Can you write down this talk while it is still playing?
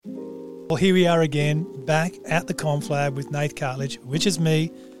Well, here we are again, back at the Conflab with Nath Cartledge, which is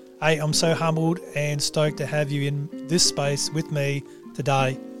me. Hey, I'm so humbled and stoked to have you in this space with me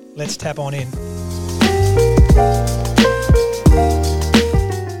today. Let's tap on in.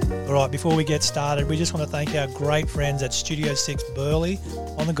 All right, before we get started, we just want to thank our great friends at Studio 6 Burleigh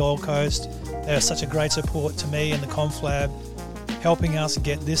on the Gold Coast. They are such a great support to me and the Conflab, helping us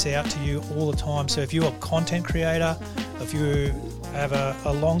get this out to you all the time. So if you're a content creator, if you have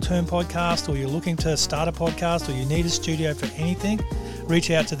a long-term podcast, or you're looking to start a podcast, or you need a studio for anything,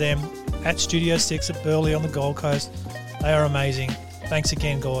 reach out to them at Studio 6 at Burleigh on the Gold Coast. They are amazing. Thanks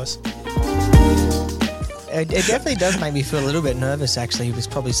again, guys. It definitely does make me feel a little bit nervous, actually. It was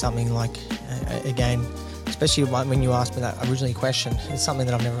probably something like, again, especially when you asked me that originally question, it's something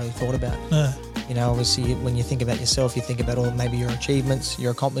that I've never really thought about. You know, obviously, when you think about yourself, you think about all maybe your achievements,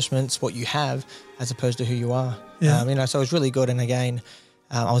 your accomplishments, what you have, as opposed to who you are. Yeah. You know, so it was really good. And again,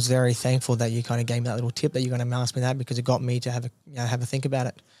 I was very thankful that you kind of gave me that little tip that you're going to ask me that, because it got me to have a think about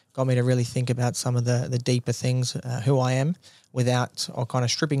it. Got me to really think about some of the deeper things, who I am, without or kind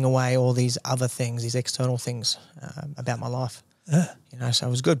of stripping away all these other things, these external things about my life. Yeah. You know, so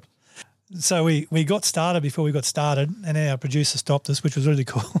it was good. So we got started before we got started, and our producer stopped us, which was really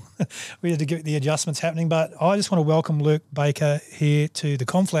cool. We had to get the adjustments happening, but I just want to welcome Luke Baker here to the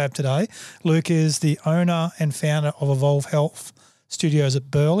Conflab today. Luke is the owner and founder of Evolve Health Studios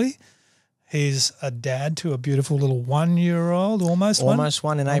at Burleigh. He's a dad to a beautiful little 1-year-old, almost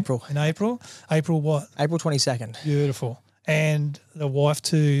one in April. In April? April what? April 22nd. Beautiful. And the wife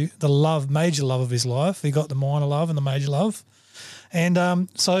to the major love of his life. He got the minor love and the major love. And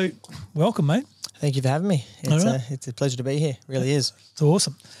so welcome, mate. Thank you for having me. It's a pleasure to be here. It really is. It's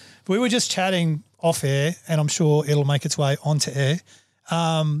awesome. We were just chatting off air, and I'm sure it'll make its way onto air,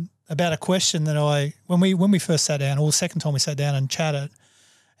 about a question that when we first sat down, or the second time we sat down and chatted,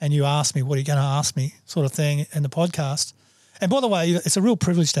 and you asked me, what are you going to ask me, sort of thing, in the podcast. And by the way, it's a real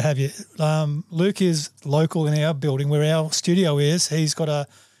privilege to have you. Luke is local in our building where our studio is. He's got a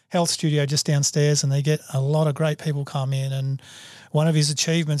health studio just downstairs, and they get a lot of great people come in. And one of his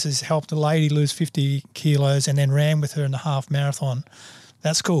achievements is helped a lady lose 50 kilos and then ran with her in the half marathon.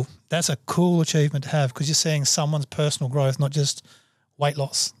 That's cool. That's a cool achievement to have, because you're seeing someone's personal growth, not just weight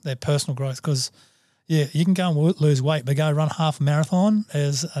loss, their personal growth. Because, yeah, you can go and lose weight, but go run half a marathon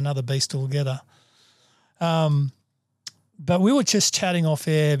is another beast altogether. But we were just chatting off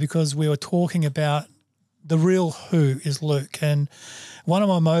air because we were talking about the real who is Luke. And one of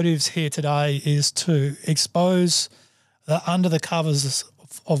my motives here today is to expose the under the covers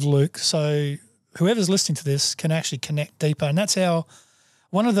of Luke, so whoever's listening to this can actually connect deeper. And that's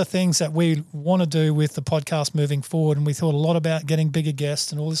one of the things that we want to do with the podcast moving forward. And we thought a lot about getting bigger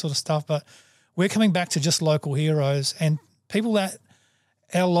guests and all this sort of stuff, but we're coming back to just local heroes and people that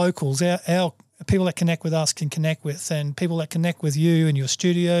our locals, our people that connect with us can connect with, and people that connect with you and your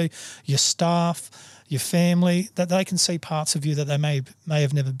studio, your staff, your family, that they can see parts of you that they may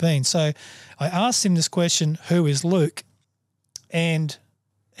have never been. So I asked him this question, who is Luke? And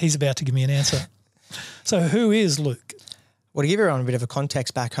he's about to give me an answer. So who is Luke? Well, to give everyone a bit of a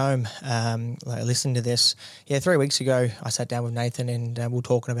context back home, listening to this, 3 weeks ago I sat down with Nathan and we were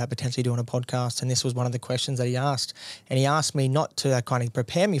talking about potentially doing a podcast, and this was one of the questions that he asked. And he asked me not to kind of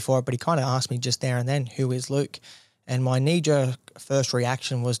prepare me for it, but he kind of asked me just there and then, who is Luke? And my knee-jerk first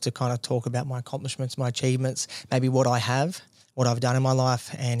reaction was to kind of talk about my accomplishments, my achievements, maybe what I have, what I've done in my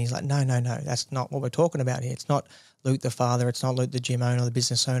life. And he's like, no, that's not what we're talking about here. It's not Luke the father, it's not Luke the gym owner, the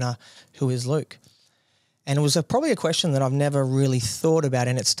business owner. Who is Luke? And it was probably a question that I've never really thought about,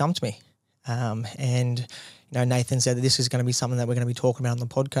 and it stumped me. And you know, Nathan said that this is going to be something that we're going to be talking about on the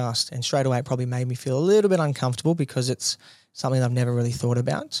podcast, and straight away it probably made me feel a little bit uncomfortable because it's something I've never really thought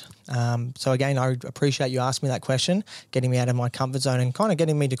about. So again, I appreciate you asking me that question, getting me out of my comfort zone and kind of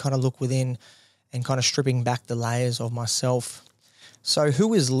getting me to kind of look within and kind of stripping back the layers of myself. So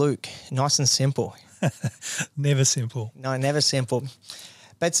who is Luke? Nice and simple. Never simple. No, never simple.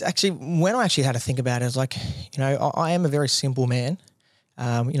 But it's actually, when I actually had to think about it, it's like, you know, I am a very simple man.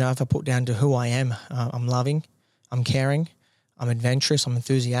 You know, if I put down to who I am, I'm loving, I'm caring, I'm adventurous, I'm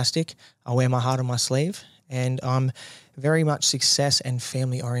enthusiastic, I wear my heart on my sleeve, and I'm very much success and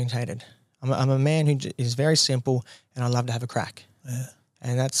family orientated. I'm a man who is very simple, and I love to have a crack. Yeah.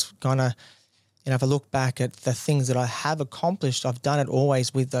 And that's kind of, you know, if I look back at the things that I have accomplished, I've done it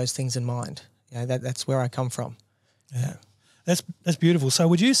always with those things in mind. You know, that's where I come from. Yeah. That's beautiful. So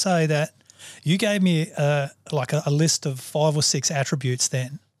would you say that you gave me a list of 5 or 6 attributes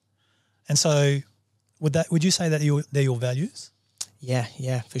then? And so would you say that they're your values?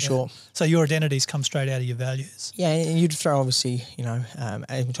 Yeah, for sure. So your identities come straight out of your values. Yeah, and you'd throw obviously,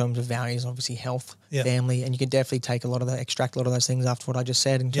 in terms of values, obviously health, family, and you can definitely take extract a lot of those things after what I just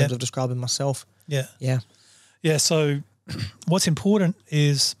said in terms of describing myself. Yeah. Yeah. Yeah, so what's important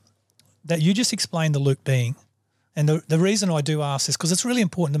is that you just explain the Luke being. And the reason I do ask this, because it's really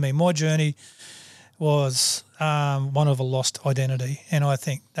important to me. My journey was one of a lost identity, and I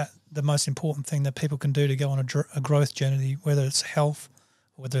think that the most important thing that people can do to go on a growth journey, whether it's health,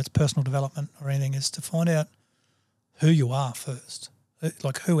 whether it's personal development or anything, is to find out who you are first.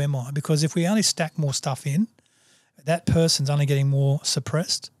 Like, who am I? Because if we only stack more stuff in, that person's only getting more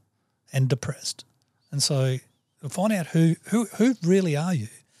suppressed and depressed. And so find out who really are you.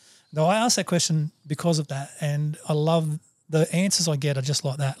 Now, I ask that question because of that, and I love the answers I get are just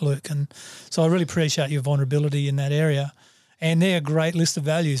like that, Luke. And so I really appreciate your vulnerability in that area. And they're a great list of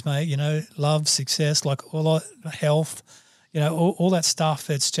values, mate. Love, success, like all that, health, all that stuff.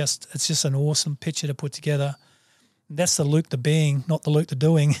 It's just an awesome picture to put together. That's the Luke the being, not the Luke the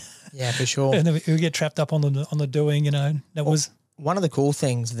doing. Yeah, for sure. And then we get trapped up on the doing. That was one of the cool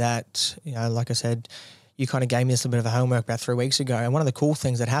things that like I said, you kind of gave me this little bit of a homework about 3 weeks ago. And one of the cool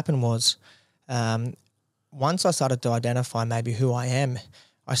things that happened was, once I started to identify maybe who I am,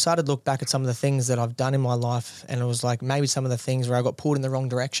 I started to look back at some of the things that I've done in my life, and it was like maybe some of the things where I got pulled in the wrong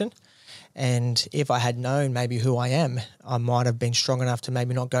direction. And if I had known maybe who I am, I might have been strong enough to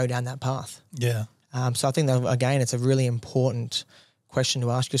maybe not go down that path. Yeah. So I think that, again, it's a really important question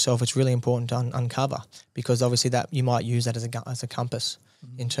to ask yourself. It's really important to uncover, because obviously that you might use that as a compass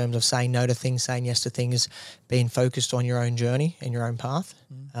in terms of saying no to things, saying yes to things, being focused on your own journey and your own path.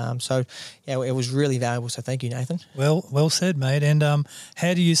 So it was really valuable. So thank you, Nathan. Well said, mate. And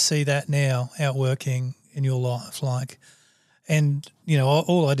how do you see that now outworking in your life? All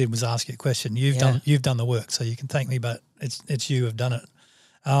I did was ask you a question. You've done the work, so you can thank me, but it's you who've done it.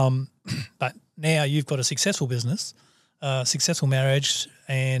 But now you've got a successful business, successful marriage,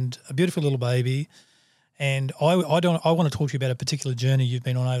 and a beautiful little baby. And I want to talk to you about a particular journey you've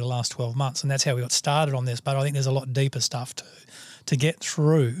been on over the last 12 months, and that's how we got started on this. But I think there's a lot deeper stuff to get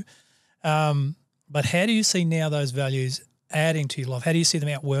through. But how do you see now those values adding to your life? How do you see them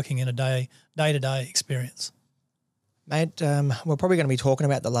outworking in a day-to-day experience? Mate, we're probably going to be talking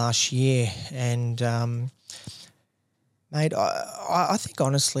about the last year, and mate, I think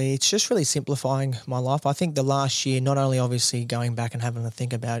honestly it's just really simplifying my life. I think the last year, not only obviously going back and having to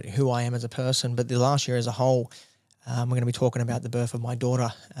think about who I am as a person, but the last year as a whole, we're going to be talking about the birth of my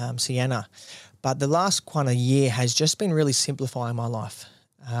daughter, Sienna. But the last kind of year has just been really simplifying my life,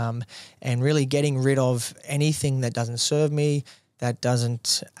 and really getting rid of anything that doesn't serve me, that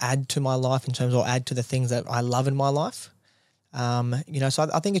doesn't add to my life in terms of add to the things that I love in my life. So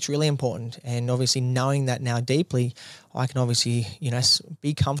I think it's really important, and obviously knowing that now deeply, I can obviously,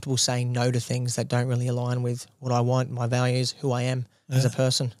 be comfortable saying no to things that don't really align with what I want, my values, who I am as a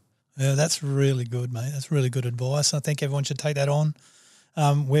person. Yeah, that's really good, mate. That's really good advice. I think everyone should take that on.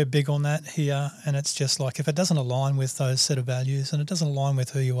 We're big on that here, and it's just like if it doesn't align with those set of values and it doesn't align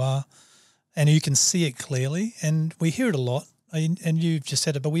with who you are, and you can see it clearly, and we hear it a lot, and you've just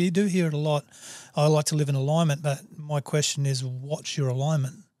said it, but we do hear it a lot. I like to live in alignment, but my question is, what's your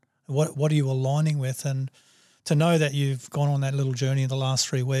alignment? What are you aligning with? And to know that you've gone on that little journey in the last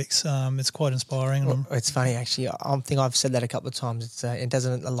 3 weeks, it's quite inspiring. Well, it's funny, actually. I think I've said that a couple of times. It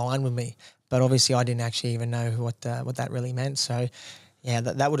doesn't align with me, but obviously I didn't actually even know what that really meant. So, yeah,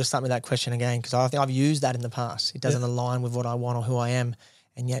 that would have stuck me that question again, because I think I've used that in the past. It doesn't align with what I want or who I am.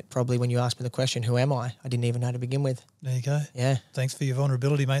 And yet probably when you asked me the question, who am I didn't even know to begin with. There you go. Yeah. Thanks for your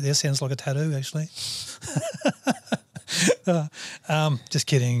vulnerability, mate. That sounds like a tattoo, actually. Just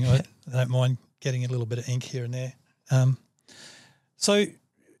kidding. I don't mind getting a little bit of ink here and there. So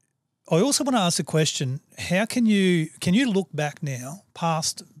I also want to ask a question. How can you look back now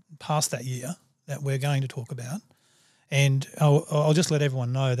past that year that we're going to talk about? And I'll just let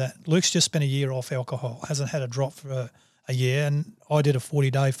everyone know that Luke's just spent a year off alcohol, hasn't had a drop for a year, and I did a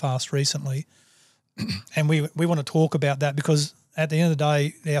 40-day fast recently, and we want to talk about that because at the end of the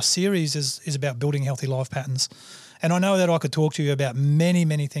day, our series is about building healthy life patterns. And I know that I could talk to you about many,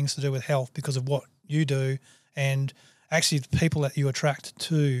 many things to do with health because of what you do and actually the people that you attract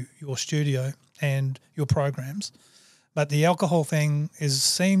to your studio and your programs. But the alcohol thing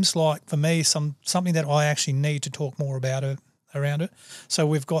seems like, for me, something that I actually need to talk more about around it.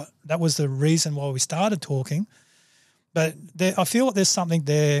 So that was the reason why we started talking. But I feel like there's something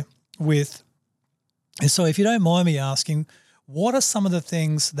there with – so if you don't mind me asking, what are some of the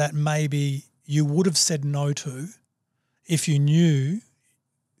things that maybe you would have said no to if you knew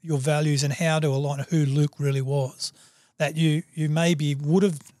your values and how to align who Luke really was, that you maybe would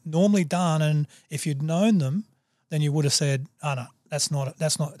have normally done, and if you'd known them, then you would have said, "Oh no, that's not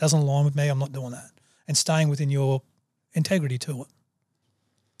doesn't align with me. I'm not doing that," and staying within your integrity to it.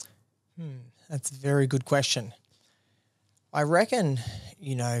 That's a very good question. I reckon,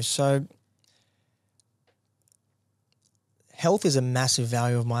 so health is a massive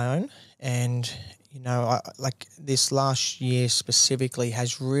value of my own, and like this last year specifically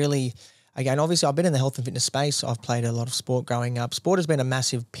has really, again, obviously I've been in the health and fitness space. I've played a lot of sport growing up. Sport has been a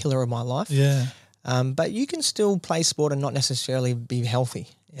massive pillar of my life. Yeah. But you can still play sport and not necessarily be healthy.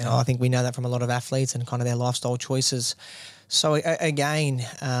 I think we know that from a lot of athletes and kind of their lifestyle choices. So again,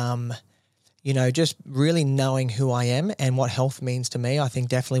 just really knowing who I am and what health means to me, I think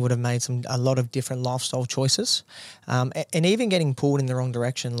definitely would have made a lot of different lifestyle choices, and even getting pulled in the wrong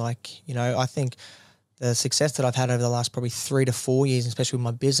direction. Like, I think the success that I've had over the last probably 3 to 4 years, especially with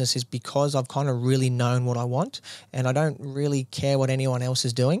my business, is because I've kind of really known what I want, and I don't really care what anyone else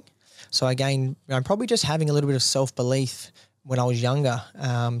is doing. So again, I'm probably just having a little bit of self-belief when I was younger,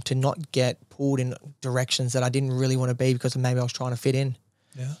 to not get pulled in directions that I didn't really want to be because maybe I was trying to fit in.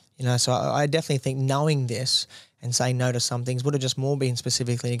 Yeah. So I definitely think knowing this and saying no to some things would have just more been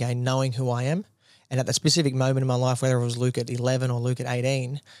specifically, again, knowing who I am. And at the specific moment in my life, whether it was Luke at 11 or Luke at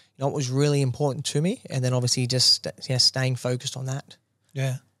 18, it was really important to me. And then obviously just staying focused on that.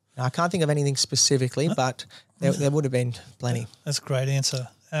 Yeah. Now, I can't think of anything specifically, but there would have been plenty. That's a great answer.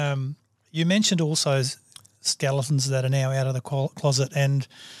 You mentioned also skeletons that are now out of the closet, and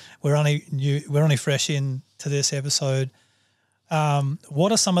we're only fresh into this episode.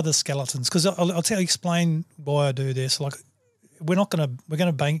 What are some of the skeletons? Because I'll explain why I do this. Like, we're going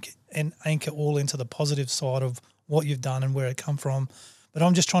to bank and anchor all into the positive side of what you've done and where it come from, but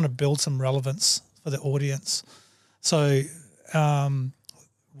I'm just trying to build some relevance for the audience. So,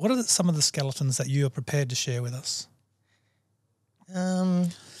 what are some of the skeletons that you are prepared to share with us?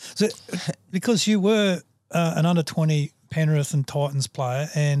 So, because you were an under-20 Penrith and Titans player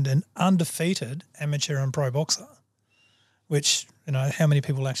and an undefeated amateur and pro boxer, which, how many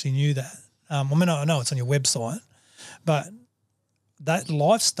people actually knew that? I know it's on your website, but that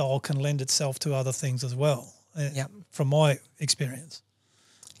lifestyle can lend itself to other things as well, from my experience.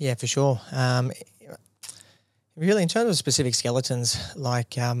 Yeah, for sure. Really, in terms of specific skeletons,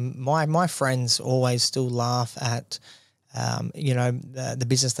 like my friends always still laugh at, the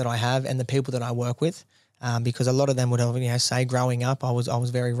business that I have and the people that I work with, because a lot of them would say growing up I was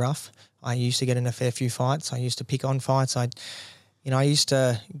very rough. I used to get in a fair few fights. I used to pick on fights. I used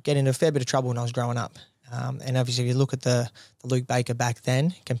to get into a fair bit of trouble when I was growing up. And obviously, if you look at the Luke Baker back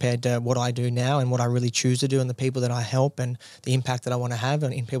then compared to what I do now and what I really choose to do and the people that I help and the impact that I want to have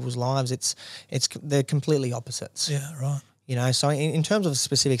in people's lives, they're completely opposites. Yeah, right. So in terms of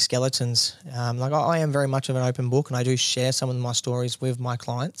specific skeletons, I am very much of an open book, and I do share some of my stories with my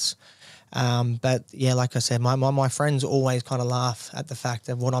clients. But yeah, like I said, my friends always kind of laugh at the fact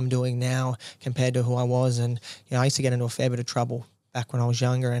of what I'm doing now compared to who I was. And, I used to get into a fair bit of trouble back when I was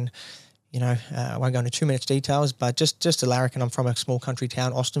younger, and, I won't go into too much details, but just to Larrikin, I'm from a small country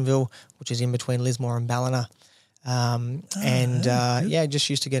town, Austinville, which is in between Lismore and Ballina. Just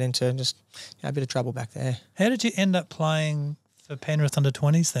used to get into a bit of trouble back there. How did you end up playing for Penrith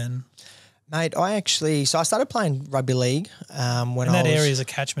under-20s then? Mate, I started playing rugby league when that area is a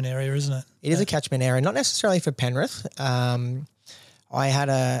catchment area, isn't it? It is a catchment area, not necessarily for Penrith. I had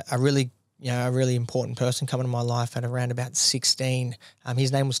a really important person come into my life at around about 16.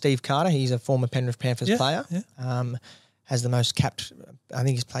 His name was Steve Carter. He's a former Penrith Panthers player. Yeah. Has the most capped, I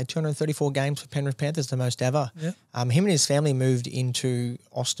think he's played 234 games for Penrith Panthers, the most ever. Yeah. Him and his family moved into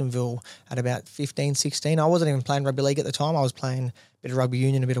Austinville at about 15, 16. I wasn't even playing rugby league at the time. I was playing a bit of rugby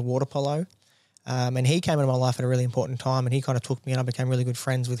union, a bit of water polo. And he came into my life at a really important time, and he kind of took me and I became really good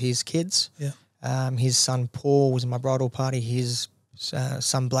friends with his kids. Yeah. His son Paul was in my bridal party. His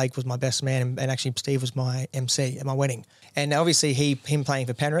son Blake was my best man, and actually Steve was my MC at my wedding. And obviously him playing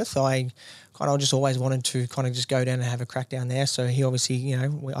for Penrith, I kind of just always wanted to kind of just go down and have a crack down there. So he obviously,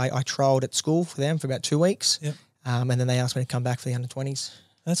 I trialled at school for them for about 2 weeks. Yep. And then they asked me to come back for the under-20s.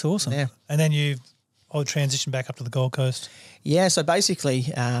 That's awesome. Yeah. And then you transitioned back up to the Gold Coast. Yeah, so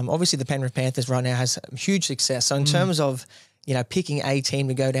basically, obviously the Penrith Panthers right now has huge success. So in terms of, picking a team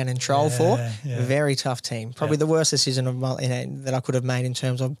to go down and trial very tough team. Probably the worst decision that I could have made in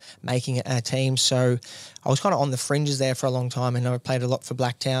terms of making a team. So I was kind of on the fringes there for a long time, and I played a lot for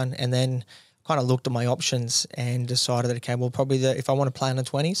Blacktown, and then kind of looked at my options and decided that, okay, well, probably if I want to play under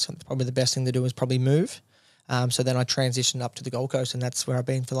 20s, probably the best thing to do is probably move. So then I transitioned up to the Gold Coast, and that's where I've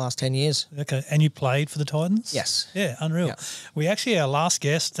been for the last 10 years. Okay. And you played for the Titans? Yes. Yeah, unreal. Yeah. We actually, our last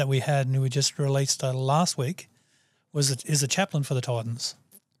guest that we had, and we just released last week, is the chaplain for the Titans.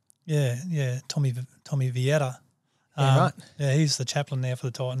 Yeah, Tommy Vieira. Right. Yeah, he's the chaplain now for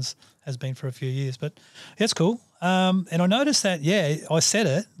the Titans, has been for a few years. But that's cool. And I noticed that, I said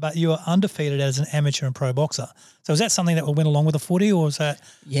it, but you were undefeated as an amateur and pro boxer. So is that something that went along with the footy, or is that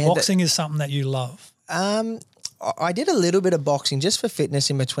boxing is something that you love? I did a little bit of boxing just for fitness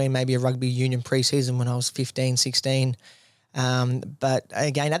in between maybe a rugby union preseason when I was 15, 16. But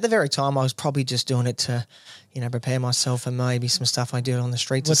again, at the very time, I was probably just doing it to, prepare myself for maybe some stuff I did on the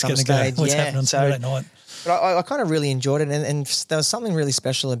streets at some stage. What's happening on Saturday night? But I kind of really enjoyed it, and there was something really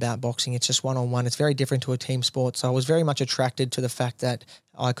special about boxing. It's just one-on-one. It's very different to a team sport. So I was very much attracted to the fact that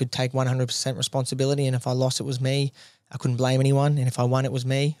I could take 100% responsibility, and if I lost, it was me. I couldn't blame anyone, and if I won, it was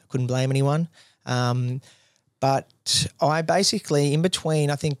me. I couldn't blame anyone. But I basically, in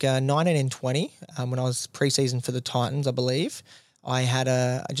between, I think 19 and 20, when I was preseason for the Titans, I believe, I had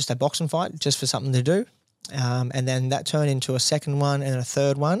just a boxing fight just for something to do. And then that turned into a second one and a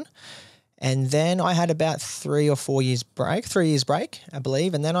third one. And then I had about 3 years break, I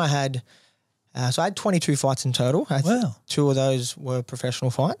believe. And then I had 22 fights in total. Wow. 2 of those were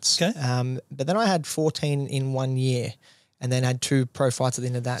professional fights. Okay. But then I had 14 in 1 year, and then had 2 pro fights at the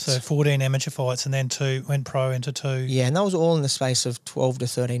end of that. So 14 amateur fights, and then 2 went pro into 2. Yeah, and that was all in the space of 12 to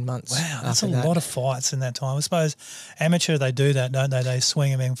 13 months. Wow, that's a lot of fights in that time. I suppose amateur, they do that, don't they? They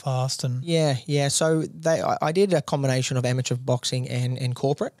swing them in fast. And Yeah. So I did a combination of amateur boxing and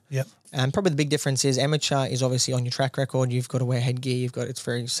corporate. Yep. And probably the big difference is amateur is obviously on your track record. You've got to wear headgear. It's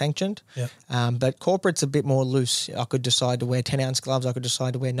very sanctioned. Yep. But corporate's a bit more loose. I could decide to wear 10-ounce gloves. I could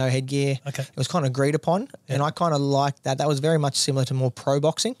decide to wear no headgear. Okay. It was kind of agreed upon, and I kind of liked that. That was very much similar to more pro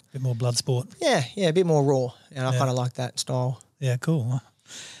boxing. A bit more blood sport. Yeah, a bit more raw, and I kind of like that style. Yeah, cool.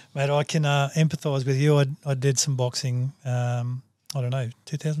 Mate, I can empathise with you. I did some boxing,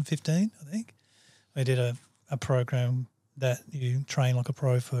 2015, I think. We did a program that you train like a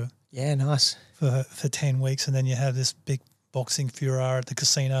pro for – yeah, nice. For 10 weeks, and then you have this big boxing furor at the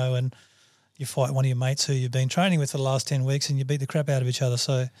casino, and you fight one of your mates who you've been training with for the last 10 weeks, and you beat the crap out of each other.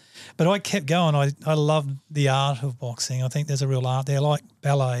 So, but I kept going. I love the art of boxing. I think there's a real art there, like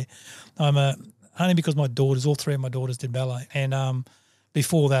ballet. Only because all 3 of my daughters did ballet, and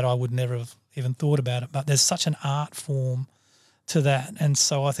before that I would never have even thought about it. But there's such an art form to that, and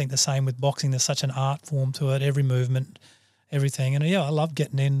so I think the same with boxing. There's such an art form to it. Every movement. Everything. And I love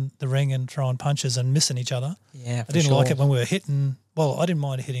getting in the ring and throwing punches and missing each other. Yeah, I didn't like it when we were hitting. Well, I didn't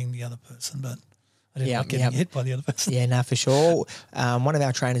mind hitting the other person, but I didn't like getting hit by the other person. Yeah, no, for sure. One of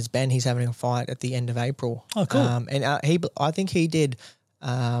our trainers, Ben, he's having a fight at the end of April. Oh, cool. And I think he did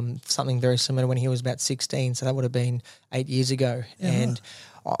something very similar when he was about 16, so that would have been 8 years ago. Yeah, and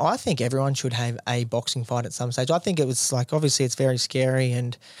I think everyone should have a boxing fight at some stage. I think it was obviously it's very scary,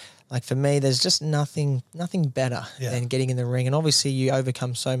 and for me, there's just nothing better than getting in the ring. And obviously you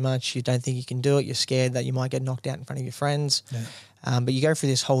overcome so much. You don't think you can do it. You're scared that you might get knocked out in front of your friends. Yeah. But you go through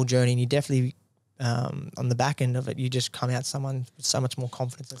this whole journey, and you definitely, on the back end of it, you just come out someone with so much more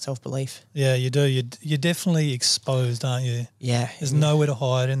confidence and self-belief. Yeah, you do. You're definitely exposed, aren't you? Yeah. There's nowhere to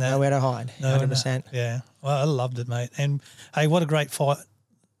hide in that. Nowhere to hide, 100%. Yeah. Well, I loved it, mate. And, hey, what a great fight.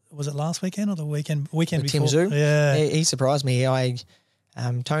 Was it last weekend or the weekend with before? Tim Tszyu? Yeah. He surprised me.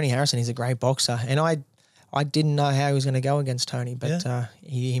 Tony Harrison, he's a great boxer, and I didn't know how he was going to go against Tony, but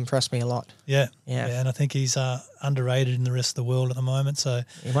he impressed me a lot. Yeah, and I think he's underrated in the rest of the world at the moment. So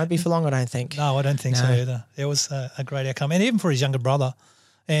it won't be for long, I don't think. No, I don't think so either. It was a great outcome, and even for his younger brother,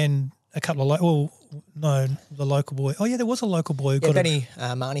 and a couple of the local boy. Oh yeah, there was a local boy. Benny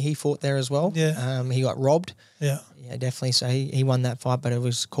Marnie, he fought there as well. Yeah, he got robbed. Yeah, definitely. So he won that fight, but it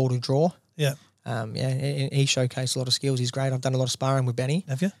was called a draw. Yeah. He showcased a lot of skills. He's great. I've done a lot of sparring with Benny.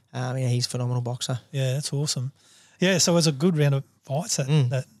 Have you? He's a phenomenal boxer. Yeah, that's awesome. Yeah, so it was a good round of fights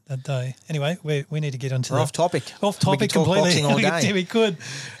that day. Anyway, we need to get onto off topic. Off topic completely. Boxing all day. Yeah, we could.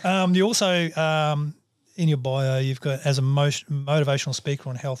 You also, in your bio, you've got as a motivational speaker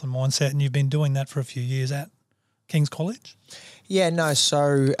on health and mindset, and you've been doing that for a few years at King's College? Yeah, no.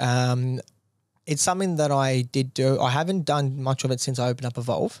 So it's something that I did do. I haven't done much of it since I opened up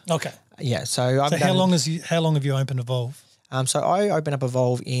Evolve. Okay. Yeah, so how long have you opened Evolve? So I opened up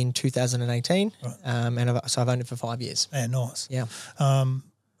Evolve in 2018, right. And I've owned it for 5 years. Yeah, nice. Yeah.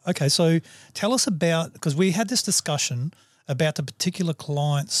 Okay, so tell us about, because we had this discussion about the particular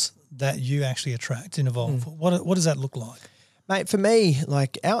clients that you actually attract in Evolve. What does that look like? Mate, for me,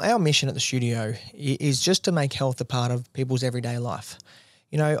 our mission at the studio is just to make health a part of people's everyday life.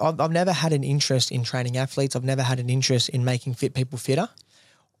 I've never had an interest in training athletes. I've never had an interest in making fit people fitter.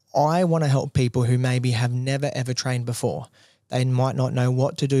 I want to help people who maybe have never, ever trained before. They might not know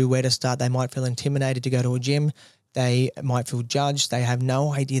what to do, where to start. They might feel intimidated to go to a gym. They might feel judged. They have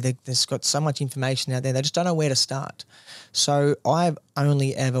no idea that there's got so much information out there. They just don't know where to start. So I've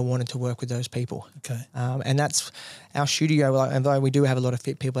only ever wanted to work with those people. Okay. And that's our studio. Although we do have a lot of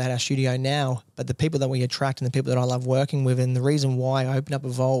fit people at our studio now, but the people that we attract and the people that I love working with, and the reason why I opened up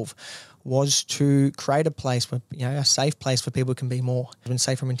Evolve was to create a place where, a safe place for people who can be more, and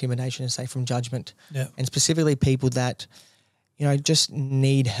safe from intimidation and safe from judgment. Yeah. And specifically people that, just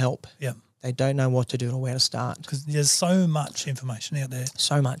need help. Yeah. They don't know what to do or where to start. Because there's so much information out there.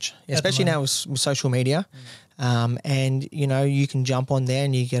 So much, especially now with social media. And, you can jump on there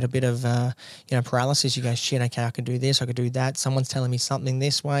and you get a bit of, paralysis. You go, shit, okay, I could do this, I could do that. Someone's telling me something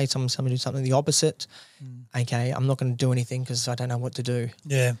this way. Someone's telling me to do something the opposite. Okay, I'm not going to do anything because I don't know what to do.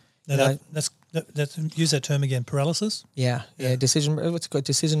 Yeah. No, that's use that term again, paralysis? Yeah. Decision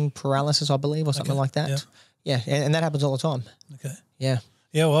paralysis, I believe, or something like that. Yeah, and that happens all the time. Okay. Yeah.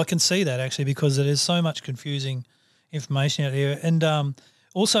 Yeah, well, I can see that actually because there is so much confusing information out there. And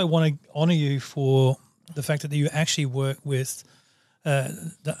also want to honour you for the fact that you actually work with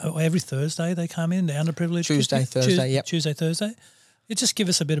every Thursday they come in, the underprivileged. Tuesday, Thursday, yep. Tuesday, Thursday. You just give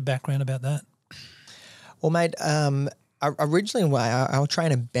us a bit of background about that. Well, mate, originally our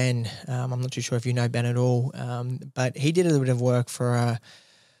trainer, Ben, I'm not too sure if you know Ben at all, but he did a little bit of work for a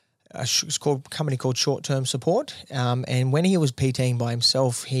company called Short Term Support. And when he was PTing by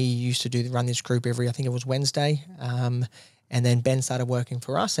himself, he used to run this group every, I think it was Wednesday. And then Ben started working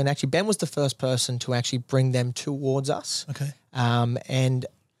for us. And actually Ben was the first person to actually bring them towards us. Okay. And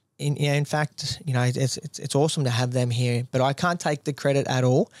in fact, it's awesome to have them here, but I can't take the credit at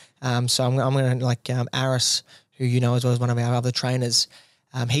all. So I'm going to Aris, who as well as one of our other trainers,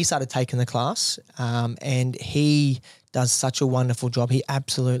 he started taking the class and he does such a wonderful job. He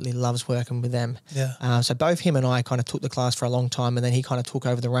absolutely loves working with them. Yeah. So both him and I kind of took the class for a long time, and then he kind of took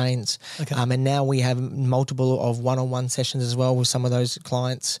over the reins. Okay. And now we have multiple of one-on-one sessions as well with some of those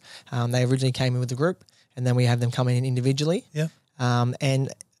clients. They originally came in with the group, and then we have them come in individually. Yeah. And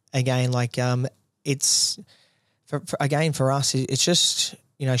again, it's for us, it's just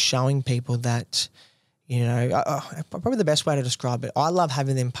showing people that. Probably the best way to describe it, I love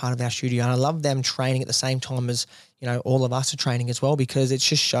having them part of our studio, and I love them training at the same time as, all of us are training as well, because it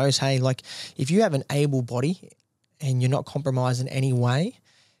just shows, hey, if you have an able body and you're not compromised in any way,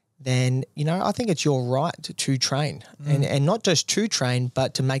 then, I think it's your right to train and not just to train,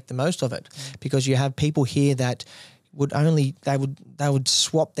 but to make the most of it, because you have people here that they would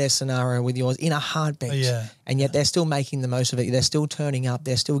swap their scenario with yours in a heartbeat, and yet they're still making the most of it. They're still turning up.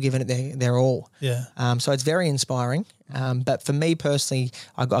 They're still giving it their all. Yeah. So it's very inspiring. But for me personally,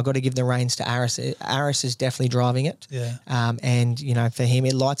 I got to give the reins to Aris. Aris is definitely driving it. Yeah. And for him,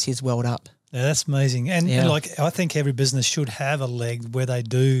 it lights his world up. Yeah, that's amazing. And I think every business should have a leg where they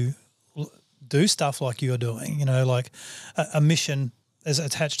do stuff like you're doing. A mission is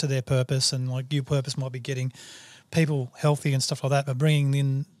attached to their purpose, and your purpose might be getting people healthy and stuff like that, but bringing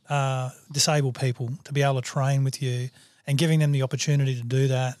in disabled people to be able to train with you and giving them the opportunity to do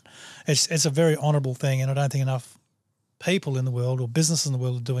that, it's a very honourable thing, and I don't think enough people in the world or businesses in the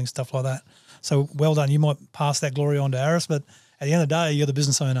world are doing stuff like that. So well done. You might pass that glory on to Aris, but at the end of the day, you're the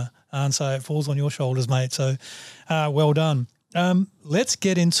business owner, and so it falls on your shoulders, mate. So well done. Let's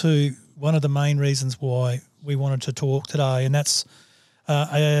get into one of the main reasons why we wanted to talk today, and that's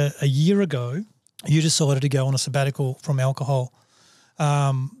a year ago, you decided to go on a sabbatical from alcohol.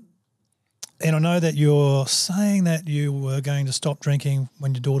 And I know that you're saying that you were going to stop drinking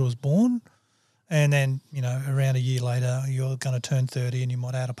when your daughter was born, and then, around a year later, you're going to turn 30 and you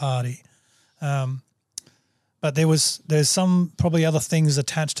might add a party. But there's some probably other things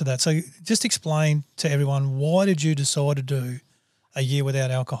attached to that. So just explain to everyone, why did you decide to do a year without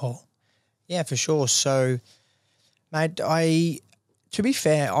alcohol? Yeah, for sure. So, mate, to be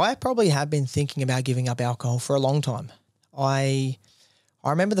fair, I probably have been thinking about giving up alcohol for a long time. I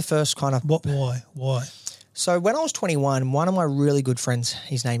remember the first kind of... Why? So when I was 21, one of my really good friends,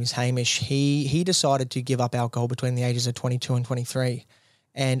 his name is Hamish, he decided to give up alcohol between the ages of 22 and 23.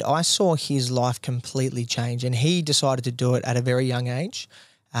 And I saw his life completely change, and he decided to do it at a very young age.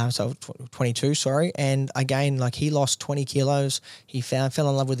 22, sorry. And again, he lost 20 kilos. He fell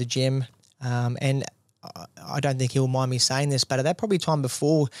in love with the gym. And I don't think he'll mind me saying this, but at that probably time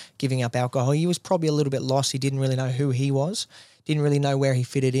before giving up alcohol, he was probably a little bit lost. He didn't really know who he was, didn't really know where he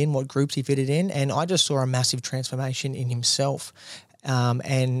fitted in, what groups he fitted in. And I just saw a massive transformation in himself.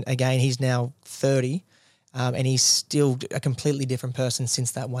 And again, he's now 30, and he's still a completely different person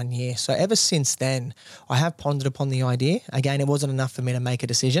since that 1 year. So ever since then, I have pondered upon the idea. Again, it wasn't enough for me to make a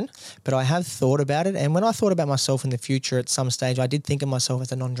decision, but I have thought about it. And when I thought about myself in the future at some stage, I did think of myself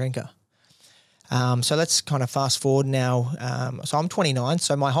as a non-drinker. So let's kind of fast forward now. So I'm 29,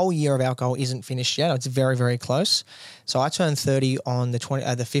 so my whole year of alcohol isn't finished yet. It's very, very close. So I turned 30 on the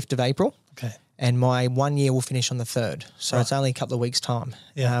 5th of April. Okay. And my 1 year will finish on the 3rd. So It's only a couple of weeks' time.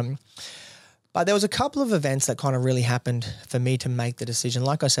 Yeah. But there was a couple of events that kind of really happened for me to make the decision.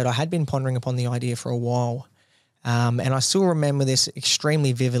 Like I said, I had been pondering upon the idea for a while. And I still remember this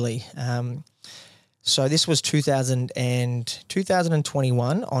extremely vividly. So this was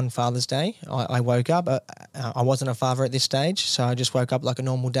 2021 on Father's Day. I woke up. I wasn't a father at this stage, so I just woke up like a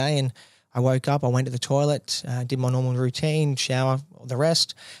normal day, and I woke up, I went to the toilet, did my normal routine, shower, the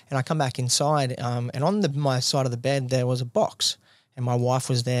rest, and I come back inside, and on my side of the bed there was a box, and my wife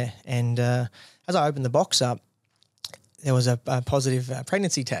was there, and as I opened the box up, there was a positive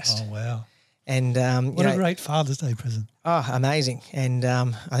pregnancy test. Oh, wow. And what a great Father's Day present. Oh, amazing. And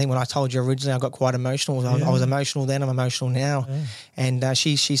I think when I told you originally, I got quite emotional. I was emotional then, I'm emotional now. Yeah. And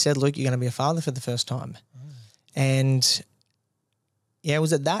she said, "Luke, you're going to be a father for the first time." And yeah, it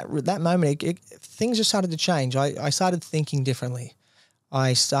was at that moment, things just started to change. I started thinking differently.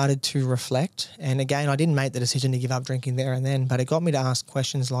 I started to reflect. And again, I didn't make the decision to give up drinking there and then, but it got me to ask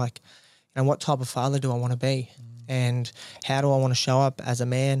questions like, what type of father do I want to be? And how do I want to show up as a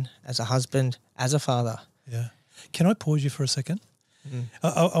man, as a husband, as a father? Yeah. Can I pause you for a second?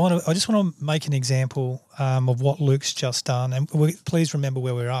 I just want to make an example of what Luke's just done, and please remember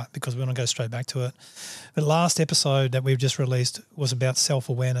where we're at because we want to go straight back to it. The last episode that we've just released was about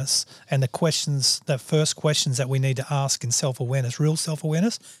self-awareness, and the first questions that we need to ask in self-awareness, real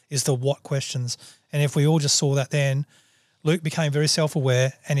self-awareness, is the what questions. And if we all just saw that then, Luke became very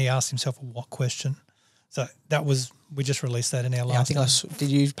self-aware and he asked himself a what question. So we just released that in our last. I think did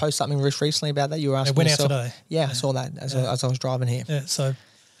you post something recently about that? You were asking. It went yourself, out today. Yeah, I saw that as I was driving here. Yeah. So.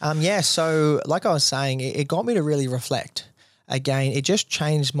 So like I was saying, it got me to really reflect. Again, it just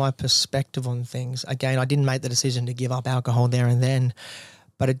changed my perspective on things. Again, I didn't make the decision to give up alcohol there and then,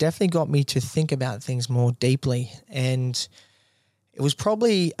 but it definitely got me to think about things more deeply. And it was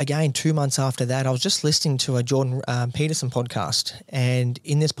probably, again, 2 months after that, I was just listening to a Jordan Peterson podcast. And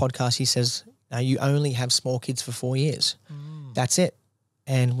in this podcast, he says, "Now you only have small kids for 4 years. That's it.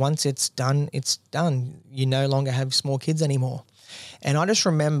 And once it's done, it's done. You no longer have small kids anymore." And I just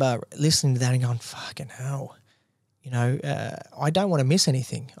remember listening to that and going, fucking hell, I don't want to miss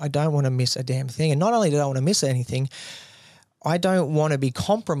anything. I don't want to miss a damn thing. And not only did I want to miss anything, I don't want to be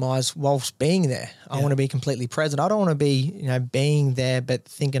compromised whilst being there. I want to be completely present. I don't want to be, being there but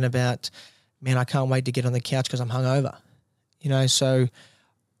thinking about, man, I can't wait to get on the couch because I'm hungover. So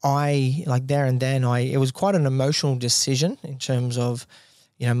I, like there and then, it was quite an emotional decision in terms of,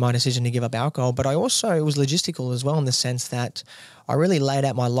 my decision to give up alcohol, but it was logistical as well in the sense that I really laid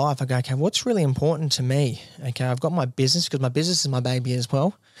out my life. I go, okay, what's really important to me? Okay, I've got my business because my business is my baby as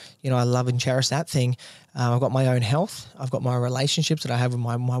well. I love and cherish that thing. I've got my own health. I've got my relationships that I have with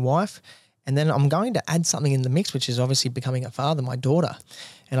my wife. And then I'm going to add something in the mix, which is obviously becoming a father, my daughter.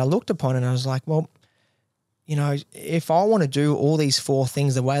 And I looked upon it and I was like, well, if I want to do all these 4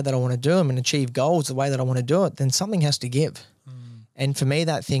 things the way that I want to do them and achieve goals the way that I want to do it, then something has to give. And for me,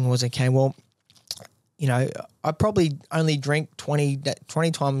 that thing was, okay, well, I probably only drink 20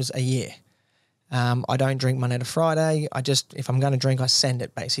 times a year. I don't drink Monday to Friday. If I'm going to drink, I send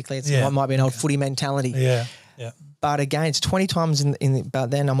it basically. It might be an old footy mentality. Yeah, yeah. But again, it's 20 times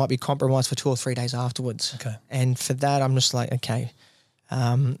but then I might be compromised for 2 or 3 days afterwards. Okay. And for that, I'm just like, okay,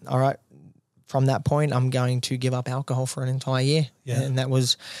 all right. From that point, I'm going to give up alcohol for an entire year. Yeah. And that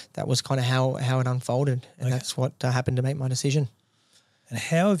was kind of how it unfolded. And that's what happened to make my decision. And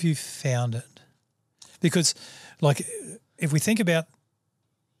how have you found it? Because, if we think about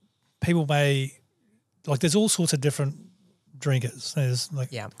people there's all sorts of different drinkers. There's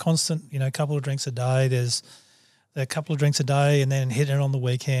constant, a couple of drinks a day. There's a couple of drinks a day and then hitting it on the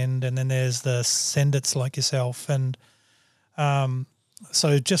weekend. And then there's the send-its like yourself. And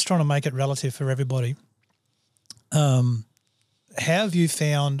so just trying to make it relative for everybody. How have you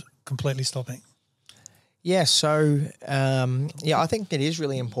found completely stopping? Yeah, so I think it is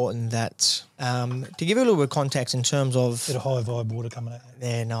really important that to give you a little bit of context in terms of bit of high vibe water coming out.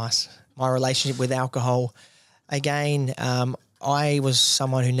 Yeah, nice. My relationship with alcohol. Again, I was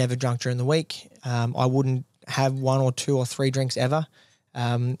someone who never drank during the week. I wouldn't have 1 or 2 or 3 drinks ever.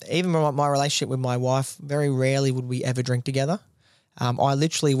 Even my relationship with my wife, very rarely would we ever drink together. I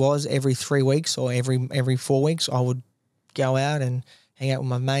literally was every 3 weeks or every 4 weeks I would go out and hang out with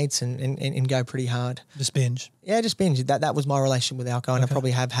my mates and go pretty hard. Just binge? Yeah, just binge. That was my relationship with alcohol, and I probably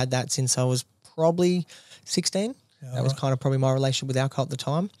have had that since I was probably 16. Yeah, that was kind of probably my relationship with alcohol at the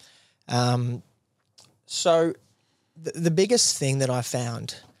time. So the biggest thing that I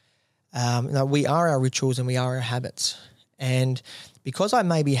found, We are our rituals and we are our habits. And because I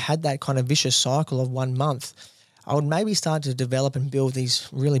maybe had that kind of vicious cycle of 1 month, I would maybe start to develop and build these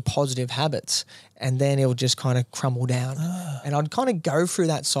really positive habits, and then it would just kind of crumble down. And I'd kind of go through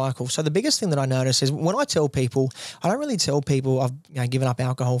that cycle. So the biggest thing that I notice is when I tell people, I don't really tell people I've given up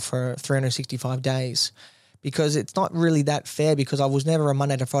alcohol for 365 days, because it's not really that fair, because I was never a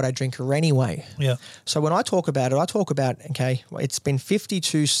Monday to Friday drinker anyway. Yeah. So when I talk about it, okay, it's been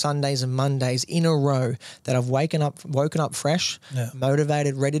 52 Sundays and Mondays in a row that I've woken up fresh,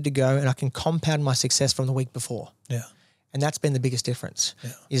 motivated, ready to go, and I can compound my success from the week before. Yeah. And that's been the biggest difference,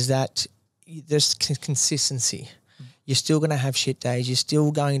 is that there's consistency. You're still going to have shit days. You're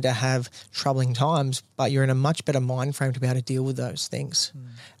still going to have troubling times, but you're in a much better mind frame to be able to deal with those things.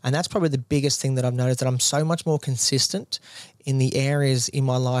 And that's probably the biggest thing that I've noticed, that I'm so much more consistent in the areas in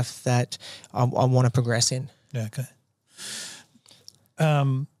my life that I want to progress in. Yeah, okay.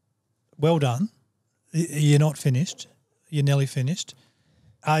 Well done. You're not finished. You're nearly finished.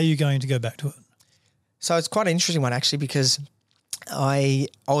 Are you going to go back to it? So it's quite an interesting one, actually, because I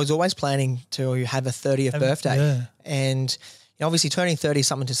was always planning to have a 30th birthday, and obviously turning 30 is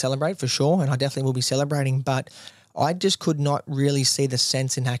something to celebrate for sure, and I definitely will be celebrating, but I just could not really see the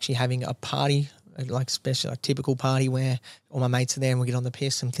sense in actually having a party, especially a typical party where all my mates are there and we get on the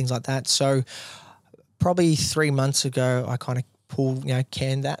piss and things like that. So probably 3 months ago, I kind of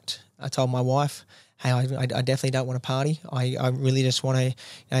canned that. I told my wife, hey, I definitely don't want to party. I really just want to,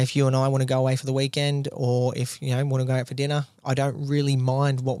 if you and I want to go away for the weekend, or if, want to go out for dinner, I don't really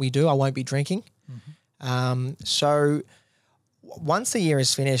mind what we do. I won't be drinking. So once the year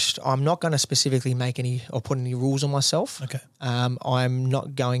is finished, I'm not going to specifically make any or put any rules on myself. Okay. I'm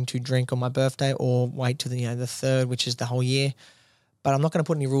not going to drink on my birthday or wait to the 3rd, which is the whole year. But I'm not going to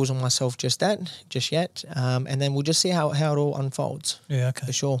put any rules on myself just yet. And then we'll just see how it all unfolds. Yeah, okay.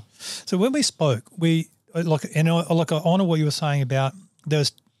 For sure. So when we spoke, I honour what you were saying about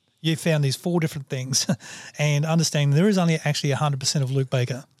you found these 4 different things and understanding there is only actually 100% of Luke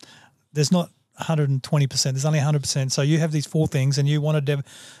Baker. There's not 120%. There's only 100%. So you have these 4 things and you want to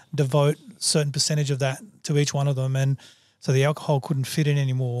devote a certain percentage of that to each one of them. And so the alcohol couldn't fit in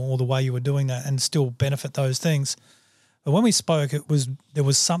anymore, or the way you were doing that, and still benefit those things. But when we spoke, there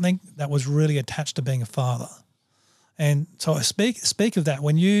was something that was really attached to being a father. And so I speak of that.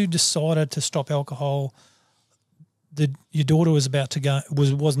 When you decided to stop alcohol, your daughter was about to go,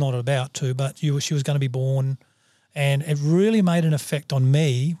 was not about to, but she was going to be born, and it really made an effect on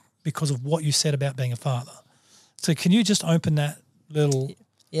me because of what you said about being a father. So can you just open that little?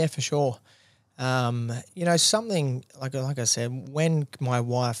 Yeah, for sure. Something like I said, when my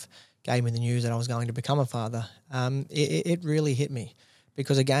wife gave me the news that I was going to become a father, it really hit me,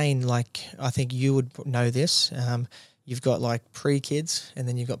 because again, I think you would know this, you've got pre-kids and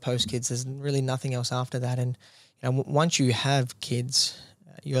then you've got post-kids. There's really nothing else after that. And once you have kids,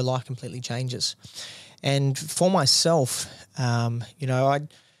 your life completely changes. And for myself,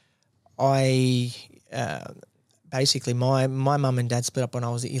 basically my mum and dad split up when I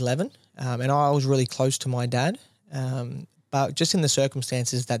was 11, and I was really close to my dad. But just in the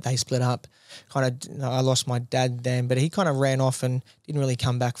circumstances that they split up, I lost my dad then, but he kind of ran off and didn't really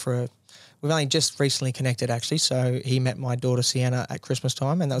come back we've only just recently connected, actually. So he met my daughter Sienna at Christmas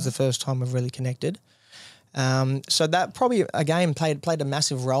time, and that was the first time we've really connected. So that probably, again, played a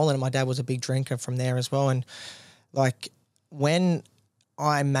massive role, and my dad was a big drinker from there as well. And when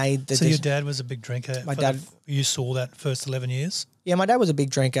I made the... So your dad was a big drinker? You saw that first 11 years? Yeah, my dad was a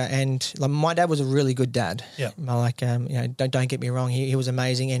big drinker, and my dad was a really good dad. Yeah. Don't get me wrong, he was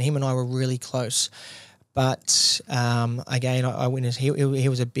amazing, and him and I were really close. But again, I witnessed he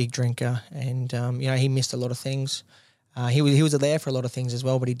was a big drinker, and he missed a lot of things. He was there for a lot of things as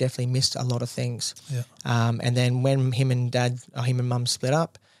well, but he definitely missed a lot of things. Yeah. And then when him and mum split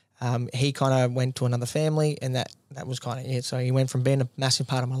up, he kind of went to another family, and that was kind of it. So he went from being a massive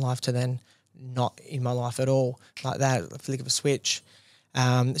part of my life to then not in my life at all, like that, a flick of a switch.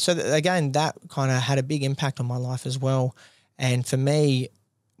 Again, that kind of had a big impact on my life as well. And for me,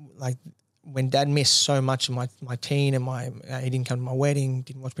 when Dad missed so much of my teen and he didn't come to my wedding,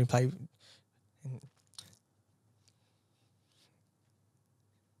 didn't watch me play.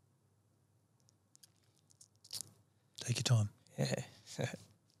 Take your time. Yeah.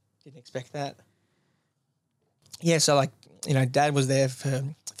 Didn't expect that. Yeah, so Dad was there for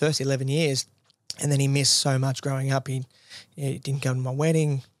first 11 years, and then he missed so much growing up. He didn't come to my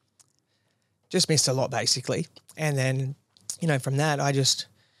wedding, just missed a lot basically. And then, from that, I just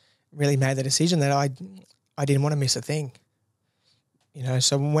really made the decision that I didn't want to miss a thing.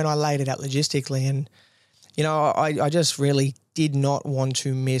 So when I laid it out logistically, and I just really did not want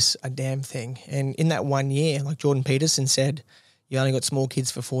to miss a damn thing. And in that 1 year, like Jordan Peterson said, you only got small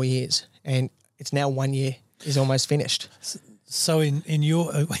kids for 4 years, and it's now 1 year is almost finished. So in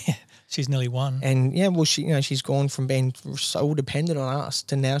your she's nearly one. And yeah, well, she's gone from being so dependent on us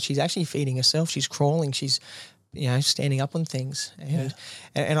to now she's actually feeding herself. She's crawling. She's, standing up on things.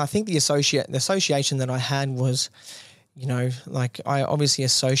 And I think the association that I had was, like I obviously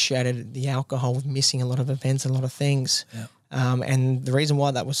associated the alcohol with missing a lot of events and a lot of things. Yeah. And the reason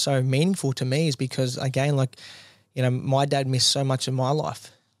why that was so meaningful to me is because, again, like, my dad missed so much of my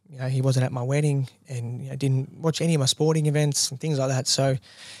life. He wasn't at my wedding and didn't watch any of my sporting events and things like that. So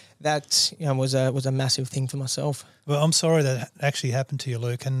that was a massive thing for myself. Well, I'm sorry that actually happened to you,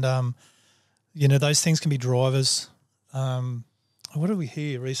 Luke. And, those things can be drivers. What did we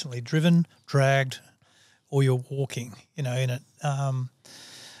hear recently? Driven, dragged, or you're walking, in it.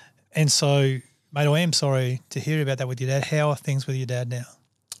 And so, mate, I am sorry to hear about that with your dad. How are things with your dad now?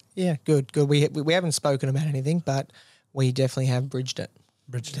 Yeah, good. We haven't spoken about anything, but we definitely have bridged it.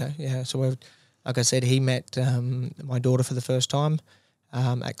 Yeah. So we've, like I said, he met my daughter for the first time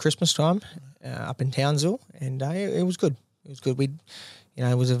at Christmas time up in Townsville, and it was good. It was good.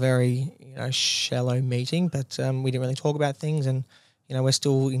 It was a very shallow meeting, but we didn't really talk about things, and we're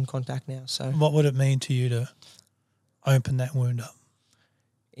still in contact now. So, what would it mean to you to open that wound up?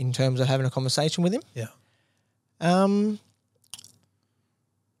 In terms of having a conversation with him? Yeah.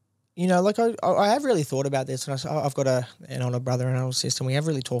 Like I have really thought about this, and I've got an older brother and an older sister, and we have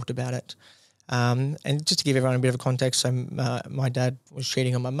really talked about it. And just to give everyone a bit of a context, so my dad was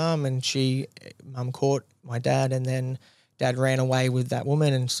cheating on my mum, and mum caught my dad, and then Dad ran away with that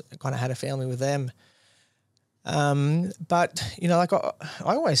woman and kind of had a family with them. But like I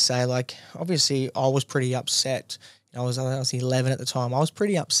always say, like, obviously I was pretty upset. I was 11 at the time. I was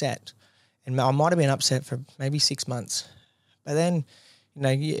pretty upset, and I might have been upset for maybe 6 months. But then,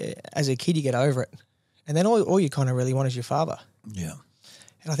 as a kid, you get over it, and then all you kind of really want is your father. Yeah.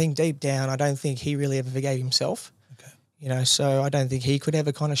 And I think deep down, I don't think he really ever forgave himself. Okay. So I don't think he could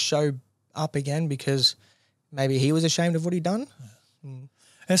ever kind of show up again because maybe he was ashamed of what he'd done. Yeah.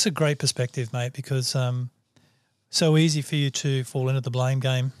 That's a great perspective, mate, because so easy for you to fall into the blame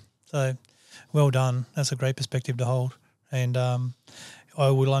game. So well done. That's a great perspective to hold. And I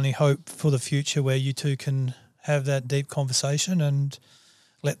will only hope for the future where you two can have that deep conversation and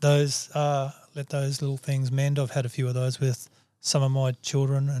let those little things mend. I've had a few of those with some of my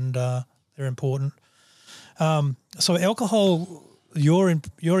children, and they're important. So alcohol,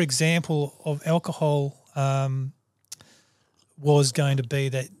 your example of alcohol was going to be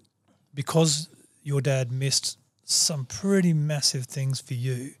that because your dad missed some pretty massive things for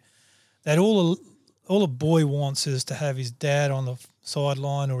you, that all a boy wants is to have his dad on the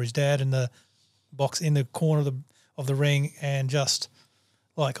sideline or his dad in the box in the corner of the ring and just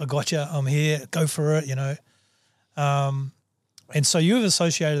like, I got you, I'm here, go for it, And so you've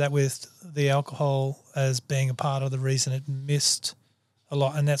associated that with the alcohol as being a part of the reason it missed a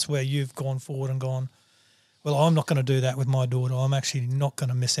lot, and that's where you've gone forward and gone, well, I'm not going to do that with my daughter. I'm actually not going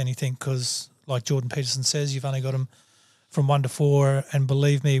to miss anything because, like Jordan Peterson says, you've only got them from 1 to 4, and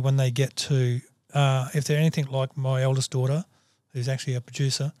believe me, when they get to, if they're anything like my eldest daughter, who's actually a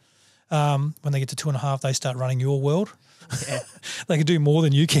producer, when they get to 2.5, they start running your world. Yeah. They can do more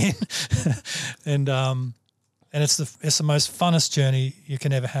than you can. And it's the most funnest journey you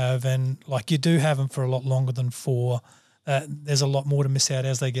can ever have. And like you do have them for a lot longer than 4. There's a lot more to miss out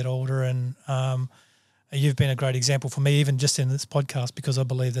as they get older. And you've been a great example for me, even just in this podcast, because I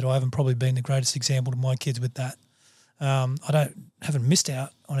believe that I haven't probably been the greatest example to my kids with that. I haven't missed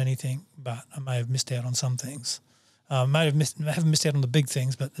out on anything, but I may have missed out on some things. I haven't missed out on the big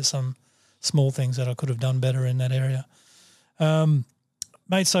things, but there's some small things that I could have done better in that area.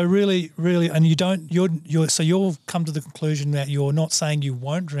 Mate, so really, and so you'll come to the conclusion that you're not saying you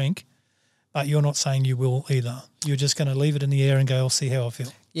won't drink, but you're not saying you will either. You're just going to leave it in the air and go, I'll see how I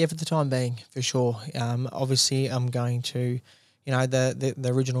feel. Yeah, for the time being, for sure. Obviously, I'm going to,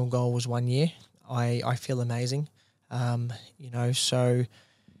 the original goal was 1 year. I feel amazing, so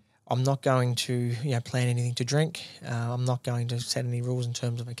I'm not going to, plan anything to drink. I'm not going to set any rules in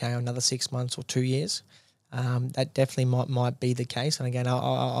terms of, another 6 months or 2 years. That definitely might be the case. And again,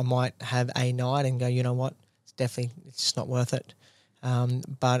 I might have a night and go, you know what, it's just not worth it.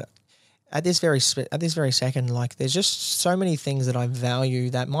 But at this very second, like there's just so many things that I value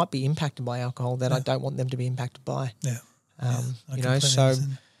that might be impacted by alcohol that I don't want them to be impacted by. Yeah.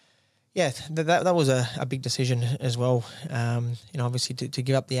 Yeah, that was a big decision as well. Obviously to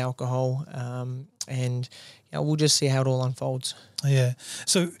give up the alcohol, and we'll just see how it all unfolds. Yeah.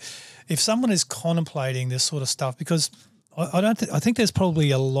 So if someone is contemplating this sort of stuff, because I think there's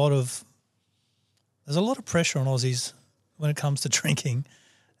probably a lot of pressure on Aussies when it comes to drinking,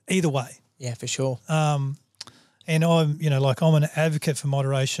 either way. Yeah, for sure. And I'm an advocate for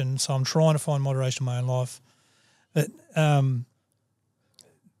moderation, so I'm trying to find moderation in my own life. But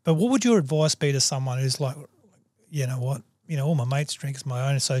what would your advice be to someone who's like, all my mates drink, it's my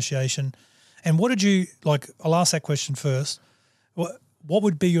own association. And what did you like? I'll ask that question first. What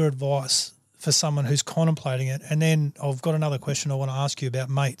would be your advice for someone who's contemplating it? And then I've got another question I want to ask you about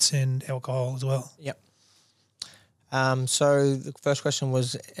mates and alcohol as well. Yep. So the first question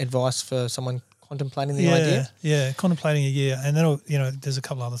was advice for someone contemplating the idea? Yeah, contemplating a year. And then, there's a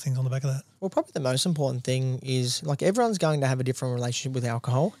couple other things on the back of that. Well, probably the most important thing is, like, everyone's going to have a different relationship with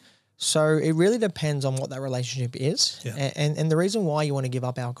alcohol. So it really depends on what that relationship is. Yeah. And the reason why you want to give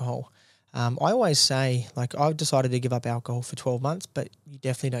up alcohol. I always say, like, I've decided to give up alcohol for 12 months, but you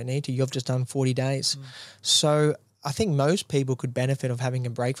definitely don't need to. You've just done 40 days. So I think most people could benefit of having a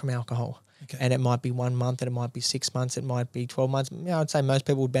break from alcohol. Okay. And it might be 1 month, and it might be 6 months, it might be 12 months. I'd say most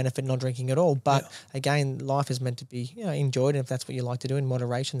people would benefit not drinking at all. But again, life is meant to be enjoyed, and if that's what you like to do in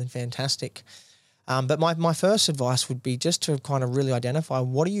moderation, then fantastic. But my first advice would be just to kind of really identify,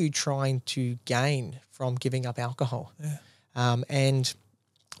 what are you trying to gain from giving up alcohol? Yeah. And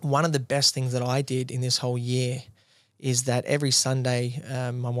one of the best things that I did in this whole year is that every Sunday,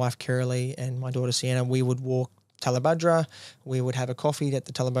 my wife Kiralee and my daughter Sienna, we would walk Talabudra. We would have a coffee at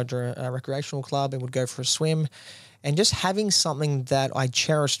the Talabudra Recreational Club and would go for a swim. And just having something that I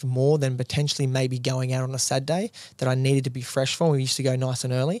cherished more than potentially maybe going out on a Saturday that I needed to be fresh for. We used to go nice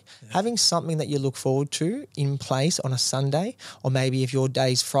and early. Yeah. Having something that you look forward to in place on a Sunday, or maybe if your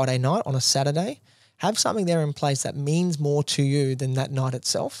day's Friday night on a Saturday, have something there in place that means more to you than that night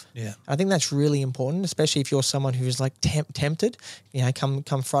itself. Yeah, I think that's really important, especially if you're someone who's like tempted. Come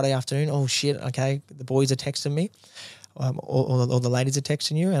Friday afternoon, oh shit, okay, the boys are texting me, or the ladies are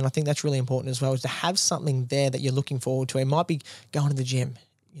texting you, and I think that's really important as well, is to have something there that you're looking forward to. It might be going to the gym,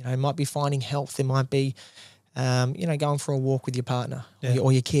 it might be finding health, it might be, going for a walk with your partner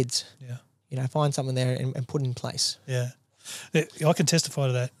or your kids. Yeah, find something there and put in place. Yeah, I can testify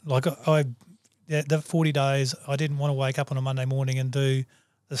to that. Like the 40 days, I didn't want to wake up on a Monday morning and do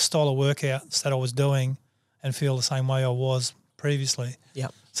the style of workouts that I was doing and feel the same way I was previously. Yeah.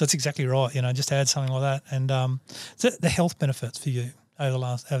 So it's exactly right. Just add something like that. And the health benefits for you over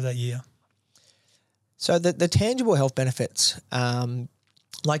that year. So the tangible health benefits,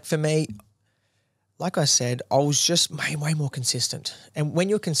 like for me, like I said, I was just way more consistent. And when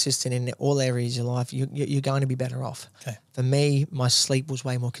you're consistent in all areas of your life, you're going to be better off. Okay. For me, my sleep was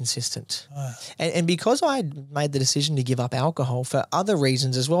way more consistent. Oh. And because I had made the decision to give up alcohol for other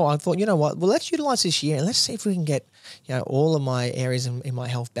reasons as well, I thought, you know what, well, let's utilize this year and let's see if we can get, all of my areas in my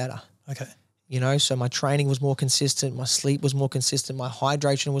health better. Okay. So my training was more consistent, my sleep was more consistent, my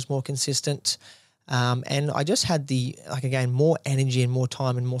hydration was more consistent. And I just had more energy and more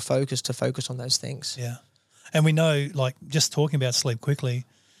time and more focus on those things. Yeah. And we know, like, just talking about sleep quickly,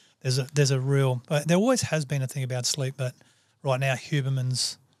 there's a real, there always has been a thing about sleep, but right now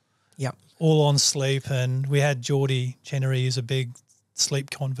Huberman's all on sleep. And we had Geordie Chenery, who's a big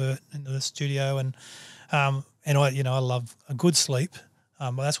sleep convert into the studio. And I love a good sleep.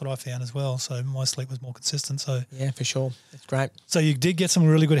 Well, that's what I found as well. So my sleep was more consistent. So yeah, for sure. That's great. So you did get some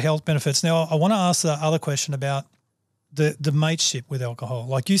really good health benefits. Now, I want to ask the other question about the mateship with alcohol.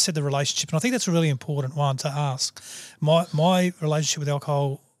 Like you said, the relationship, and I think that's a really important one to ask. My relationship with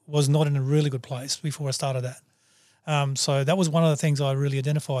alcohol was not in a really good place before I started that. So that was one of the things I really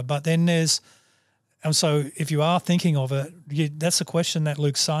identified. But then so if you are thinking of it, that's the question that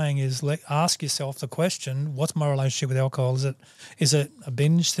Luke's saying is, ask yourself the question, what's my relationship with alcohol? Is it a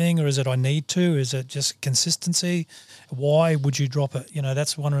binge thing, or is it I need to? Is it just consistency? Why would you drop it?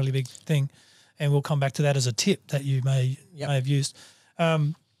 That's one really big thing. And we'll come back to that as a tip that you may have used.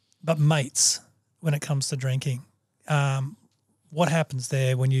 But mates, when it comes to drinking, what happens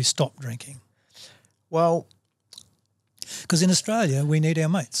there when you stop drinking? Well, because in Australia, we need our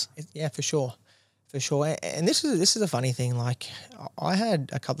mates. Yeah, for sure. For sure. And this is a funny thing. Like, I had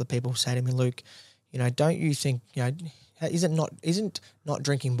a couple of people say to me, Luke, don't you think, isn't not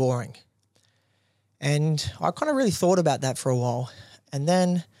drinking boring? And I kind of really thought about that for a while. And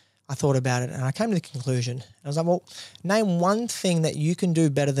then I thought about it and I came to the conclusion. I was like, well, name one thing that you can do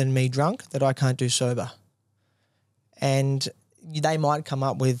better than me drunk that I can't do sober. And they might come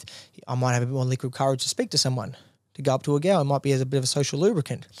up with, I might have a bit more liquid courage to speak to someone, to go up to a girl. It might be as a bit of a social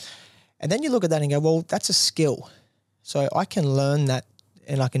lubricant. And then you look at that and go, well, that's a skill. So I can learn that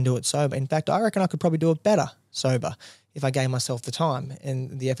and I can do it sober. In fact, I reckon I could probably do it better sober if I gave myself the time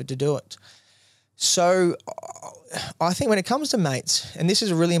and the effort to do it. So I think when it comes to mates, and this is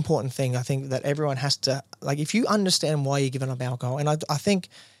a really important thing, I think that everyone has to, like, if you understand why you're giving up alcohol, and I think,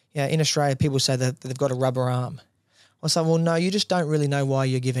 in Australia, people say that they've got a rubber arm. I say, well, no, you just don't really know why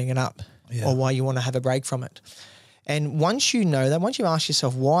you're giving it up or why you want to have a break from it. And once you know that, once you ask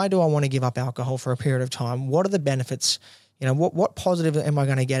yourself, why do I want to give up alcohol for a period of time? What are the benefits? What positive am I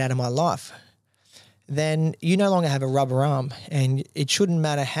going to get out of my life? Then you no longer have a rubber arm, and it shouldn't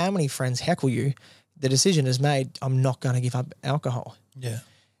matter how many friends heckle you. The decision is made, I'm not going to give up alcohol. Yeah.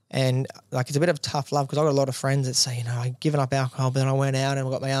 And like, it's a bit of tough love because I've got a lot of friends that say, I've given up alcohol, but then I went out and I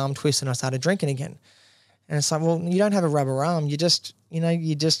got my arm twisted and I started drinking again. And it's like, well, you don't have a rubber arm. You just,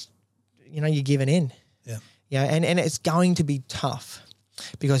 you're giving in. Yeah. Yeah. And it's going to be tough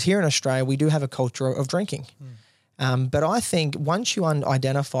because here in Australia, we do have a culture of drinking. But I think once you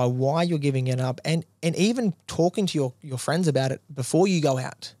identify why you're giving it up and even talking to your friends about it before you go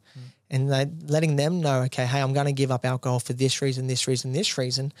out, and letting them know, okay, hey, I'm going to give up alcohol for this reason, this reason, this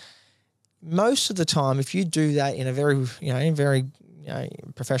reason. Most of the time, if you do that in a very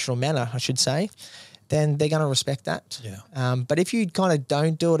professional manner, I should say, then they're going to respect that. Yeah. But if you kind of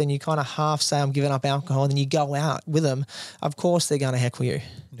don't do it and you kind of half say I'm giving up alcohol, and then you go out with them, of course they're going to heckle you.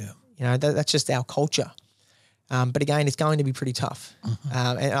 Yeah. That's just our culture. But again, it's going to be pretty tough.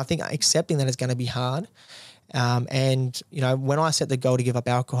 And I think accepting that is going to be hard. And when I set the goal to give up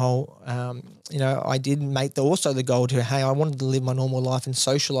alcohol, I did make also the goal to, hey, I wanted to live my normal life and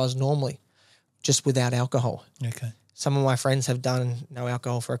socialize normally, just without alcohol. Okay. Some of my friends have done no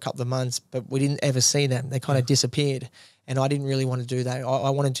alcohol for a couple of months, but we didn't ever see them. They kind of disappeared. And I didn't really want to do that. I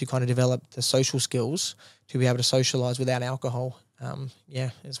wanted to kind of develop the social skills to be able to socialize without alcohol.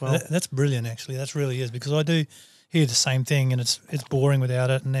 As well. That's brilliant, actually. That really is, because I do hear the same thing, and it's boring without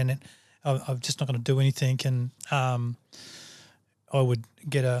it, and then I'm just not going to do anything. And I would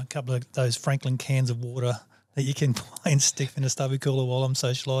get a couple of those Franklin cans of water that you can buy and stick in a stubby cooler while I'm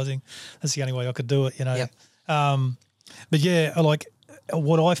socialising. That's the only way I could do it, Yep. But yeah, like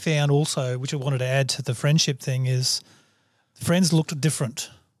what I found also, which I wanted to add to the friendship thing, is friends looked different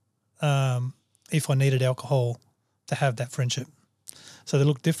if I needed alcohol to have that friendship. So they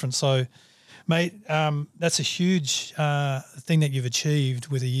look different. So, mate, that's a huge thing that you've achieved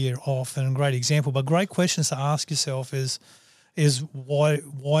with a year off, and a great example. But great questions to ask yourself is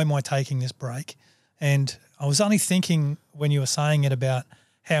why am I taking this break? And I was only thinking when you were saying it about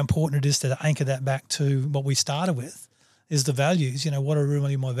how important it is to anchor that back to what we started with, is the values. What are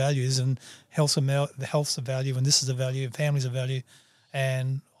really my values? And health's a value, and this is a value, and family's a value.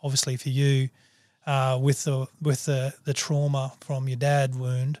 And obviously for you, with the trauma from your dad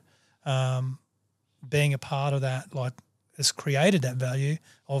wound, being a part of that, like, has created that value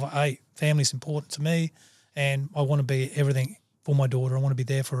of, hey, family's important to me, and I want to be everything for my daughter. I want to be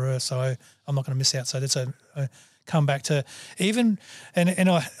there for her, so I'm not going to miss out. So that's a come back to even, and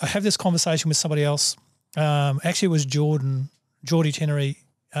I have this conversation with somebody else. Actually, it was Geordie Chenery,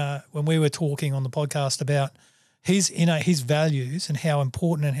 when we were talking on the podcast about his values and how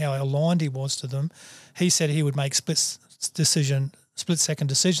important and how aligned he was to them. He said he would make split-second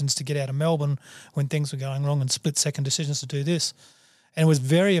decisions to get out of Melbourne when things were going wrong, and split-second decisions to do this. And it was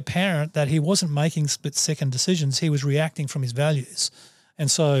very apparent that he wasn't making split-second decisions. He was reacting from his values.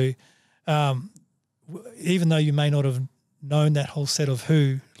 And so even though you may not have known that whole set of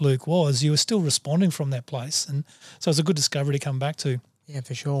who Luke was, you were still responding from that place. And so it's a good discovery to come back to. Yeah,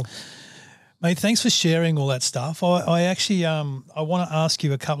 for sure. Mate, thanks for sharing all that stuff. I actually I want to ask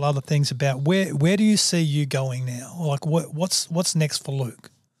you a couple other things about where do you see you going now? Like what's next for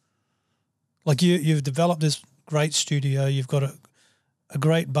Luke? Like you've developed this great studio. You've got a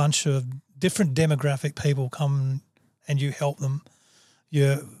great bunch of different demographic people come and you help them.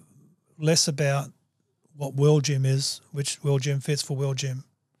 You're less about what World Gym is, which World Gym fits for World Gym,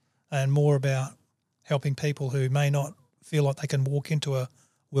 and more about helping people who may not feel like they can walk into a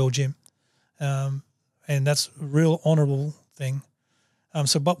World Gym. And that's a real honourable thing.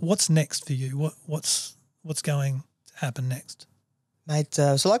 But what's next for you? What's going to happen next? Mate,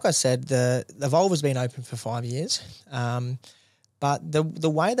 so like I said, the Evolve has been open for 5 years. But the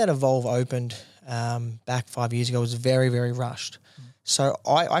way that Evolve opened back 5 years ago was very, very rushed. So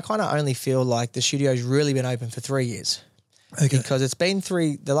I kind of only feel like the studio's really been open for 3 years. Okay. Because it's been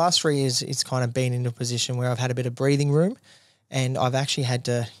the last 3 years, it's kind of been in a position where I've had a bit of breathing room, and I've actually had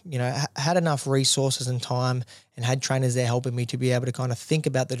to, had enough resources and time, and had trainers there helping me to be able to kind of think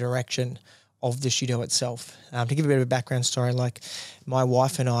about the direction of the studio itself. To give a bit of a background story, like my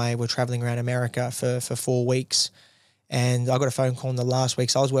wife and I were traveling around America for 4 weeks, and I got a phone call in the last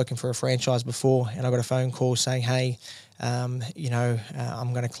week. So I was working for a franchise before, and I got a phone call saying, hey, I'm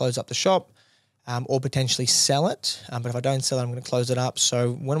going to close up the shop. or potentially sell it. But if I don't sell it, I'm going to close it up.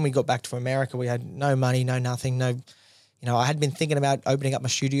 So when we got back to America, we had no money, no nothing, no. I had been thinking about opening up my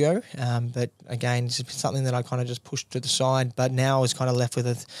studio, but again, it's something that I kind of just pushed to the side. But now I was kind of left with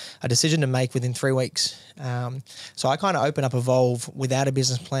a decision to make within 3 weeks. So I kind of opened up Evolve without a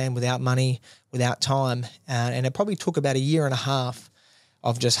business plan, without money, without time. And it probably took about 1.5 years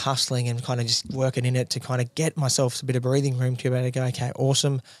of just hustling and kind of just working in it to kind of get myself a bit of breathing room to be able to go, okay,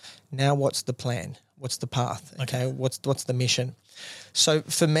 awesome. Now what's the plan? What's the path? Okay. What's the mission? So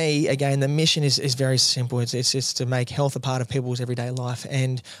for me, again, the mission is very simple. It's just to make health a part of people's everyday life.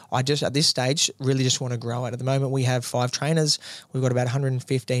 And I just, at this stage, really just want to grow it. At the moment, we have 5 trainers. We've got about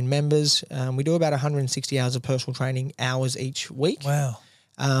 115 members. We do about 160 hours of personal training hours each week. Wow.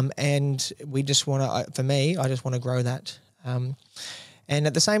 And we just want to, for me, I just want to grow that. And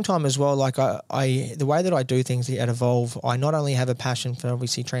at the same time as well, like I the way that I do things at Evolve, I not only have a passion for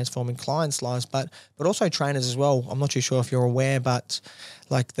obviously transforming clients' lives, but also trainers as well. I'm not too sure if you're aware, but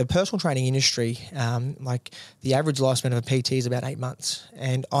like the personal training industry, like the average lifespan of a PT is about 8 months.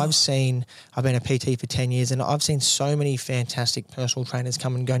 And I've been a PT for 10 years, and I've seen so many fantastic personal trainers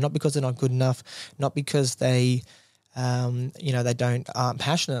come and go, not because they're not good enough, not because they, aren't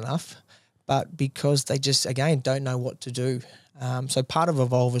passionate enough, but because they just, again, don't know what to do. So part of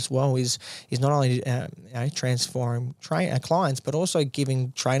Evolve as well is not only transforming clients, but also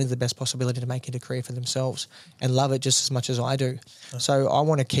giving trainers the best possibility to make it a career for themselves and love it just as much as I do. So I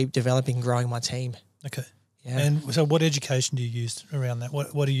want to keep developing and growing my team. Okay. Yeah. And so what education do you use around that?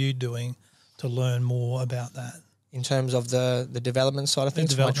 What are you doing to learn more about that? In terms of the development side of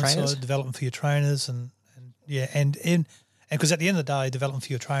things for my trainers? Development for your trainers and because at the end of the day, development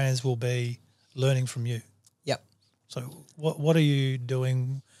for your trainers will be learning from you. Yep. So what are you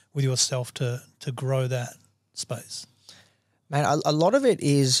doing with yourself to grow that space? Man, a lot of it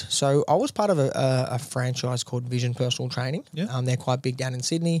is, so I was part of a franchise called Vision Personal Training. Yeah. They're quite big down in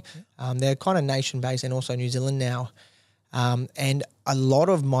Sydney. They're kind of nation-based and also New Zealand now. And a lot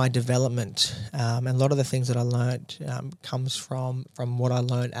of my development and a lot of the things that I learned comes from what I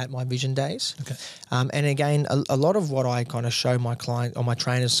learned at my Vision Days. Okay. And again, a lot of what I kind of show my client or my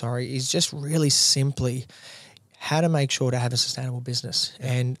trainers, is just really simply how to make sure to have a sustainable business.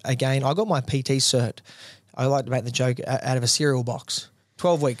 Yeah. And again, I got my PT cert. I like to make the joke out of a cereal box.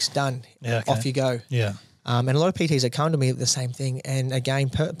 12 weeks, done. Yeah, okay. Off you go. Yeah. And a lot of PTs that come to me with the same thing. And again,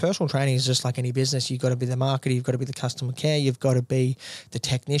 personal training is just like any business. You've got to be the marketer, you've got to be the customer care, you've got to be the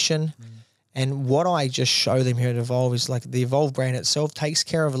technician. And what I just show them here at Evolve is like the Evolve brand itself takes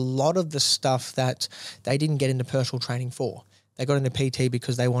care of a lot of the stuff that they didn't get into personal training for. They got into PT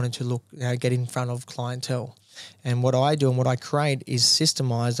because they wanted to get in front of clientele. And what I do and what I create is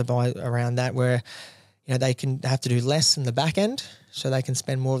systemized around that where, they can have to do less in the back end so they can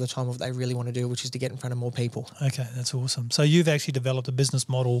spend more of the time of what they really want to do, which is to get in front of more people. Okay, that's awesome. So you've actually developed a business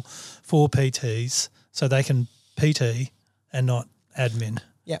model for PTs so they can PT and not admin.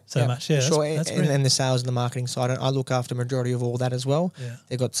 Yeah, much. Yeah, sure. That's and the sales and the marketing side, I look after the majority of all that as well. Yeah.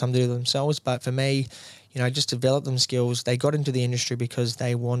 They've got some to do themselves, but for me, just develop them skills. They got into the industry because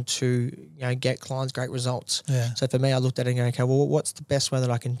they want to, get clients great results. Yeah. So for me, I looked at it and go, okay, well, what's the best way that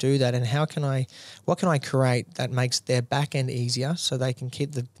I can do that, and what can I create that makes their back end easier so they can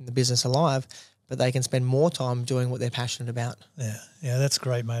keep the business alive, but they can spend more time doing what they're passionate about. Yeah, that's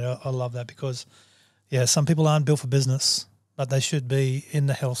great, mate. I love that because, some people aren't built for business, but they should be in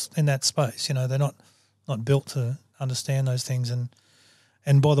that space. They're not built to understand those things.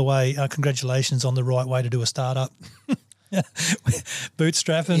 And by the way, congratulations on the right way to do a startup.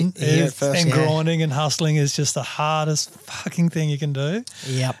 Bootstrapping and grinding and hustling is just the hardest fucking thing you can do.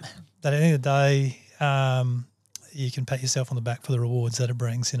 Yep. But at the end of the day, you can pat yourself on the back for the rewards that it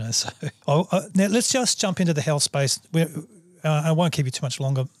brings. So now let's just jump into the health space. I won't keep you too much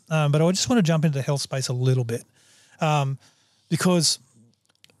longer, but I just want to jump into the health space a little bit. Because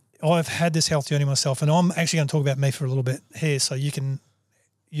I've had this health journey myself, and I'm actually going to talk about me for a little bit here so you can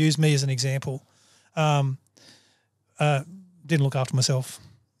use me as an example. Didn't look after myself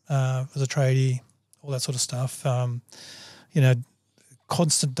as a tradie, all that sort of stuff.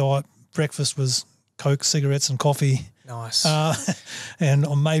 Constant diet. Breakfast was Coke, cigarettes and coffee. Nice.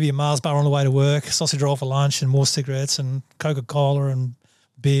 And maybe a Mars bar on the way to work, sausage roll for lunch and more cigarettes and Coca-Cola and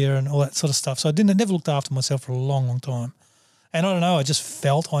beer and all that sort of stuff. So I never looked after myself for a long, long time. And I don't know, I just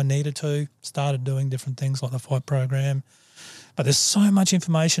felt I needed to, started doing different things like the Fight program. But there's so much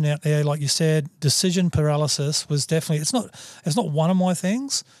information out there. Like you said, decision paralysis was definitely, it's not one of my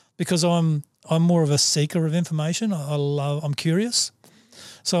things because I'm more of a seeker of information. I'm curious.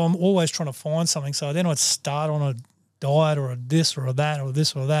 So I'm always trying to find something. So then I'd start on a diet or a this or a that or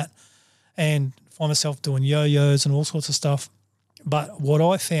this or that. and find myself doing yo-yos and all sorts of stuff. But what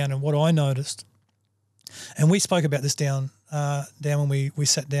I found and what I noticed, and we spoke about this down when we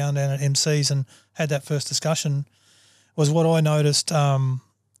sat down at MC's and had that first discussion, was what I noticed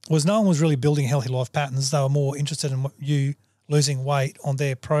was no one was really building healthy life patterns. They were more interested in you losing weight on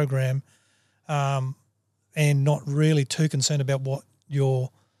their program, and not really too concerned about what your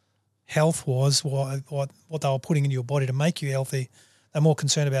health was, what they were putting into your body to make you healthy. They're more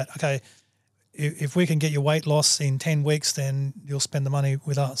concerned about, okay, if we can get your weight loss in 10 weeks, then you'll spend the money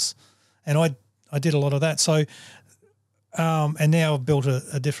with us. And I did a lot of that. So, and now I've built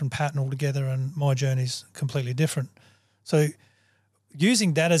a different pattern altogether, and my journey's completely different. So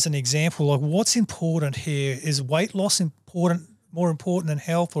using that as an example, like what's important here, is weight loss more important than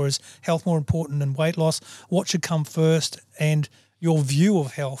health, or is health more important than weight loss? What should come first, and your view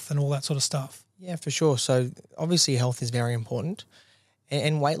of health and all that sort of stuff? Yeah, for sure. So obviously health is very important,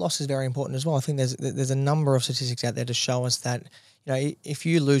 and weight loss is very important as well. I think there's a number of statistics out there to show us that, you know, if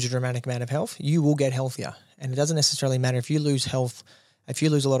you lose a dramatic amount of health, you will get healthier. And it doesn't necessarily matter if you lose health, if you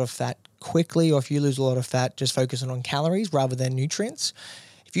lose a lot of fat quickly, or if you lose a lot of fat just focusing on calories rather than nutrients.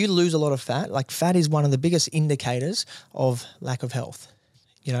 If you lose a lot of fat, like fat is one of the biggest indicators of lack of health.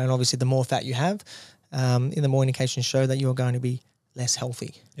 You know, and obviously the more fat you have, the more indications show that you're going to be less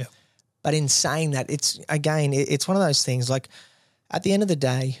healthy. Yeah. But in saying that, it's one of those things, like at the end of the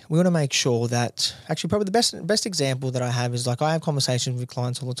day, we want to make sure that, actually probably the best example that I have is, like, I have conversations with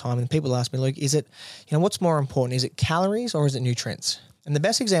clients all the time, and people ask me, Luke, is it, you know, what's more important? Is it calories or is it nutrients? And the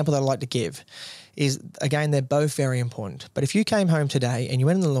best example that I like to give is, again, they're both very important. But if you came home today and you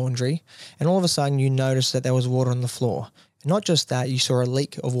went in the laundry and all of a sudden you noticed that there was water on the floor, and not just that, you saw a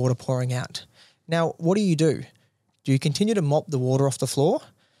leak of water pouring out. Now, what do? Do you continue to mop the water off the floor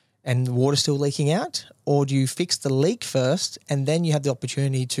and the water's still leaking out? Or do you fix the leak first and then you have the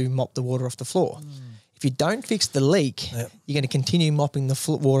opportunity to mop the water off the floor? If you don't fix the leak, you're going to continue mopping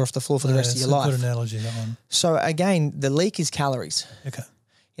the water off the floor for the rest of your life. That's a good analogy, that one. So again, the leak is calories. Okay.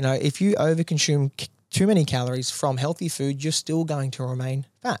 You know, if you overconsume too many calories from healthy food, you're still going to remain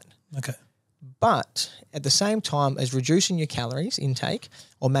fat. Okay. But at the same time as reducing your calories intake,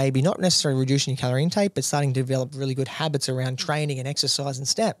 or maybe not necessarily reducing your calorie intake, but starting to develop really good habits around training and exercise and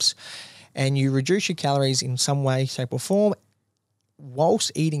steps, and you reduce your calories in some way, shape or form,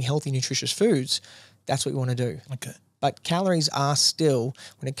 whilst eating healthy, nutritious foods, that's what you want to do. Okay. But calories are still,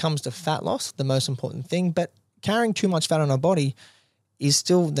 when it comes to fat loss, the most important thing. But carrying too much fat on our body is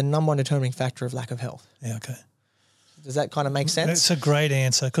still the number one determining factor of lack of health. Yeah, okay. Does that kind of make sense? It's a great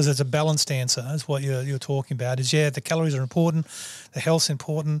answer, because it's a balanced answer. That's what you're talking about. Is, yeah, the calories are important, the health's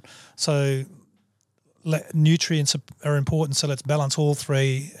important, so nutrients are important. So let's balance all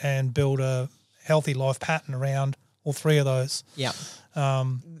three and build a healthy life pattern around all three of those. Yeah.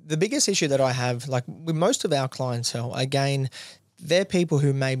 The biggest issue that I have, like with most of our clientele, again, they're people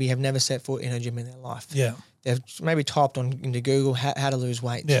who maybe have never set foot in a gym in their life. Yeah. They've maybe typed into Google how to lose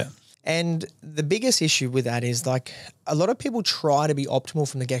weight. Yeah. And the biggest issue with that is, like, a lot of people try to be optimal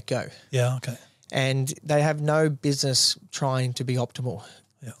from the get-go. Yeah, okay. And they have no business trying to be optimal.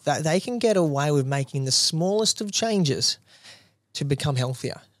 Yeah. They can get away with making the smallest of changes to become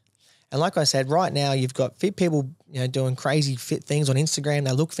healthier. And like I said, right now you've got fit people, you know, doing crazy fit things on Instagram.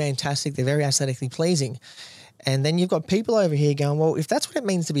 They look fantastic. They're very aesthetically pleasing. And then you've got people over here going, well, if that's what it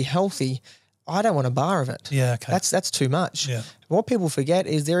means to be healthy, I don't want a bar of it. Yeah, okay. That's too much. Yeah. What people forget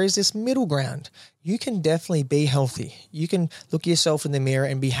is there is this middle ground. You can definitely be healthy. You can look yourself in the mirror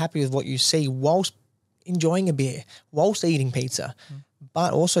and be happy with what you see whilst enjoying a beer, whilst eating pizza,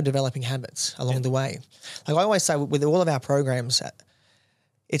 but also developing habits along the way. Like I always say with all of our programs,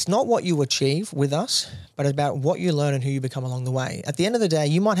 it's not what you achieve with us, but about what you learn and who you become along the way. At the end of the day,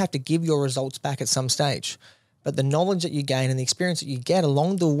 you might have to give your results back at some stage, but the knowledge that you gain and the experience that you get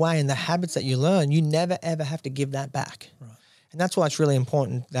along the way and the habits that you learn, you never, ever have to give that back. Right. And that's why it's really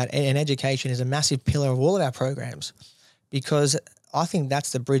important that an education is a massive pillar of all of our programs, because I think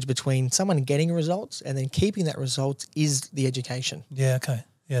that's the bridge between someone getting results and then keeping that result is the education. Yeah, okay.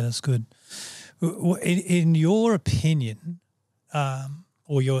 Yeah, that's good. In your opinion,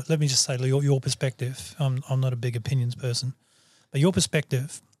 or let me just say your perspective, I'm not a big opinions person, but your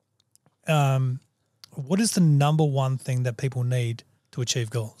perspective, what is the number one thing that people need to achieve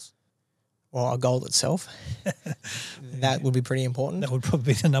goals? Well, a goal itself. That would be pretty important. That would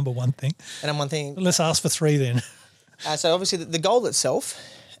probably be the number one thing. And I'm one thing. Let's ask for three then. So obviously the goal itself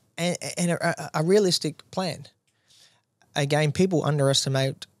and a realistic plan. Again, people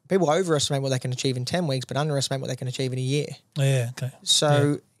overestimate what they can achieve in 10 weeks, but underestimate what they can achieve in a year. Yeah, okay.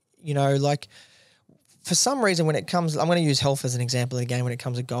 So, you know, like for some reason, when it comes, I'm going to use health as an example again when it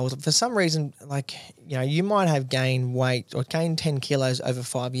comes to goals. For some reason, like, you know, you might have gained weight or gained 10 kilos over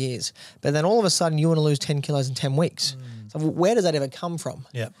 5 years, but then all of a sudden you want to lose 10 kilos in 10 weeks. So where does that ever come from?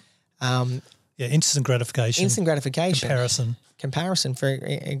 Yeah. Instant gratification. Instant gratification. Comparison for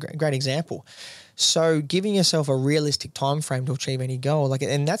a great example. So giving yourself a realistic time frame to achieve any goal, like,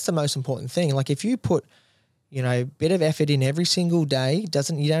 and that's the most important thing. Like if you put, you know, a bit of effort in every single day, you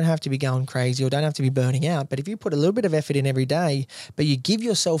don't have to be going crazy or don't have to be burning out. But if you put a little bit of effort in every day, but you give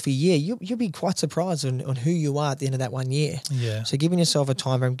yourself a year, you'll be quite surprised on who you are at the end of that 1 year. Yeah. So giving yourself a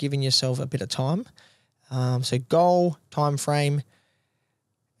time frame, giving yourself a bit of time. So goal, time frame,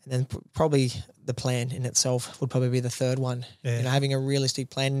 and then probably the plan in itself would probably be the third one. Yeah. You know, having a realistic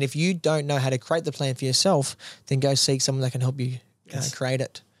plan. And if you don't know how to create the plan for yourself, then go seek someone that can help you create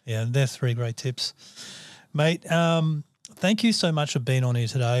it. Yeah, they're 3 great tips. Mate, thank you so much for being on here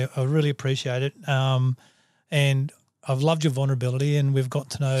today. I really appreciate it. And I've loved your vulnerability, and we've got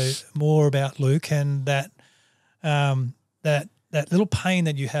to know more about Luke and that little pain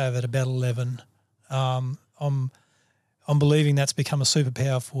that you have at about 11. I'm believing that's become a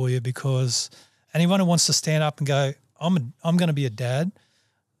superpower for you, because anyone who wants to stand up and go, I'm going to be a dad,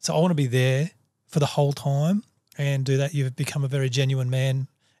 so I want to be there for the whole time and do that, you've become a very genuine man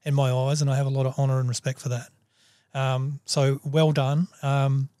in my eyes, and I have a lot of honour and respect for that. So well done.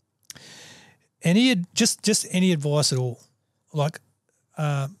 Any advice at all, like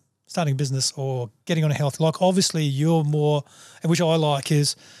starting a business or getting on a health? Like obviously you're more, and which I like,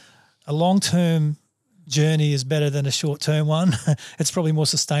 is a long-term journey is better than a short-term one. It's probably more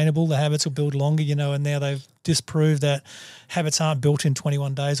sustainable. The habits will build longer, you know, and now they've disproved that habits aren't built in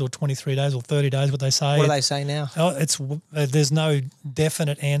 21 days or 23 days or 30 days, what they say. What do they say now? There's no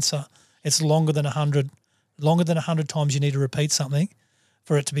definite answer. It's longer than 100 times you need to repeat something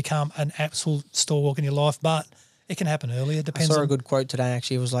for it to become an absolute stalwart in your life, but it can happen earlier. Depends. I saw a good quote today,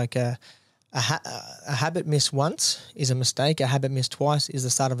 actually. It was like a habit missed once is a mistake. A habit missed twice is the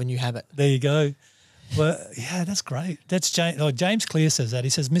start of a new habit. There you go. Well, yeah, that's great. That's James Clear says that. He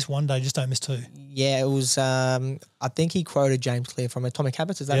says, miss one day, just don't miss 2. Yeah, it was, I think he quoted James Clear from Atomic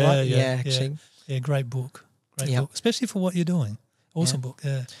Habits. Is that right? Yeah, actually. Yeah, great book. Great book, especially for what you're doing. Awesome book,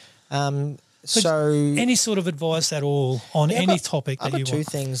 yeah. So any sort of advice at all on any topic that you want? I've got 2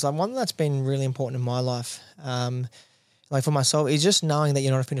 things. One that's been really important in my life, like for myself, is just knowing that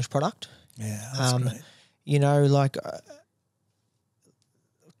you're not a finished product. Yeah, that's great. You know, like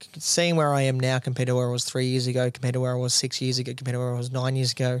seeing where I am now compared to where I was 3 years ago, compared to where I was 6 years ago, compared to where I was 9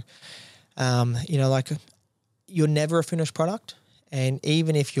 years ago, you know, like you're never a finished product. And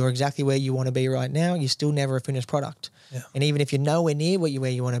even if you're exactly where you want to be right now, you're still never a finished product. Yeah. And even if you're nowhere near where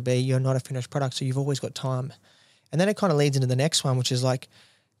you want to be, you're not a finished product. So you've always got time. And then it kind of leads into the next one, which is like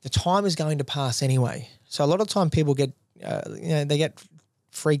the time is going to pass anyway. So a lot of time people get, they get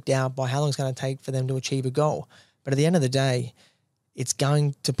freaked out by how long it's going to take for them to achieve a goal. But at the end of the day, it's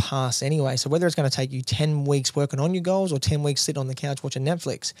going to pass anyway. So whether it's going to take you 10 weeks working on your goals or 10 weeks sitting on the couch watching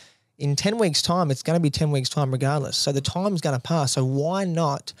Netflix, in 10 weeks' time, it's going to be 10 weeks' time regardless. So the time's going to pass. So why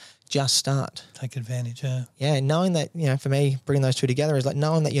not just start? Take advantage, yeah. Yeah, knowing that, you know, for me, bringing those 2 together is like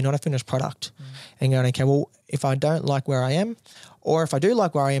knowing that you're not a finished product and going, okay, well, if I don't like where I am, or if I do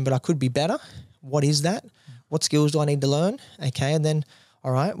like where I am but I could be better, what is that? What skills do I need to learn? Okay, and then,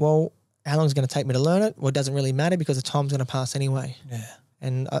 all right, well, how long is it going to take me to learn it? Well, it doesn't really matter because the time's going to pass anyway. Yeah.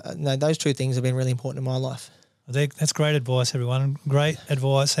 And no, those 2 things have been really important in my life. That's great advice, everyone. Great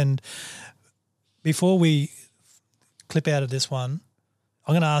advice. And before we clip out of this one,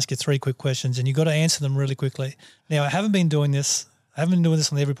 I'm going to ask you 3 quick questions, and you've got to answer them really quickly. Now, I haven't been doing this on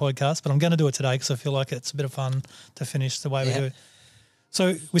every podcast, but I'm going to do it today because I feel like it's a bit of fun to finish the way we do it.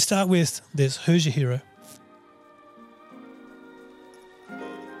 So we start with this. Who's your hero?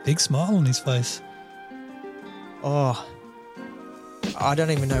 Big smile on his face. Oh, I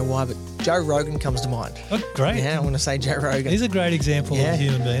don't even know why, but Joe Rogan comes to mind. Oh, great. Yeah, I want to say Joe Rogan. He's a great example of a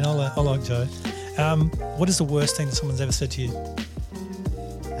human being. I like Joe. What is the worst thing that someone's ever said to you?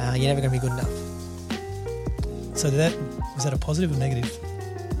 You're never going to be good enough. So was that a positive or negative?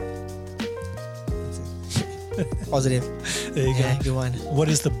 Positive. There you go. Good one. What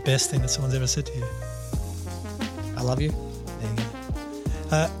is the best thing that someone's ever said to you? I love you. There you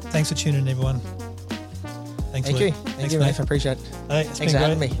go. Thanks for tuning in, everyone. Thank you. Thank you, mate. I appreciate it. Hey, Thanks for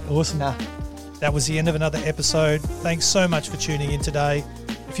having me. Awesome. That was the end of another episode. Thanks so much for tuning in today.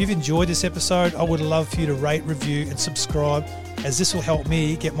 If you've enjoyed this episode, I would love for you to rate, review, and subscribe, as this will help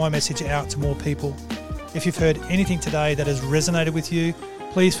me get my message out to more people. If you've heard anything today that has resonated with you,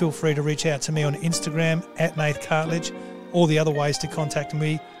 please feel free to reach out to me on Instagram @Nath Cartledge. All the other ways to contact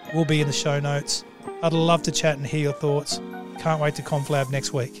me will be in the show notes. I'd love to chat and hear your thoughts. Can't wait to Conflab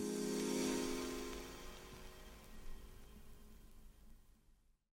next week.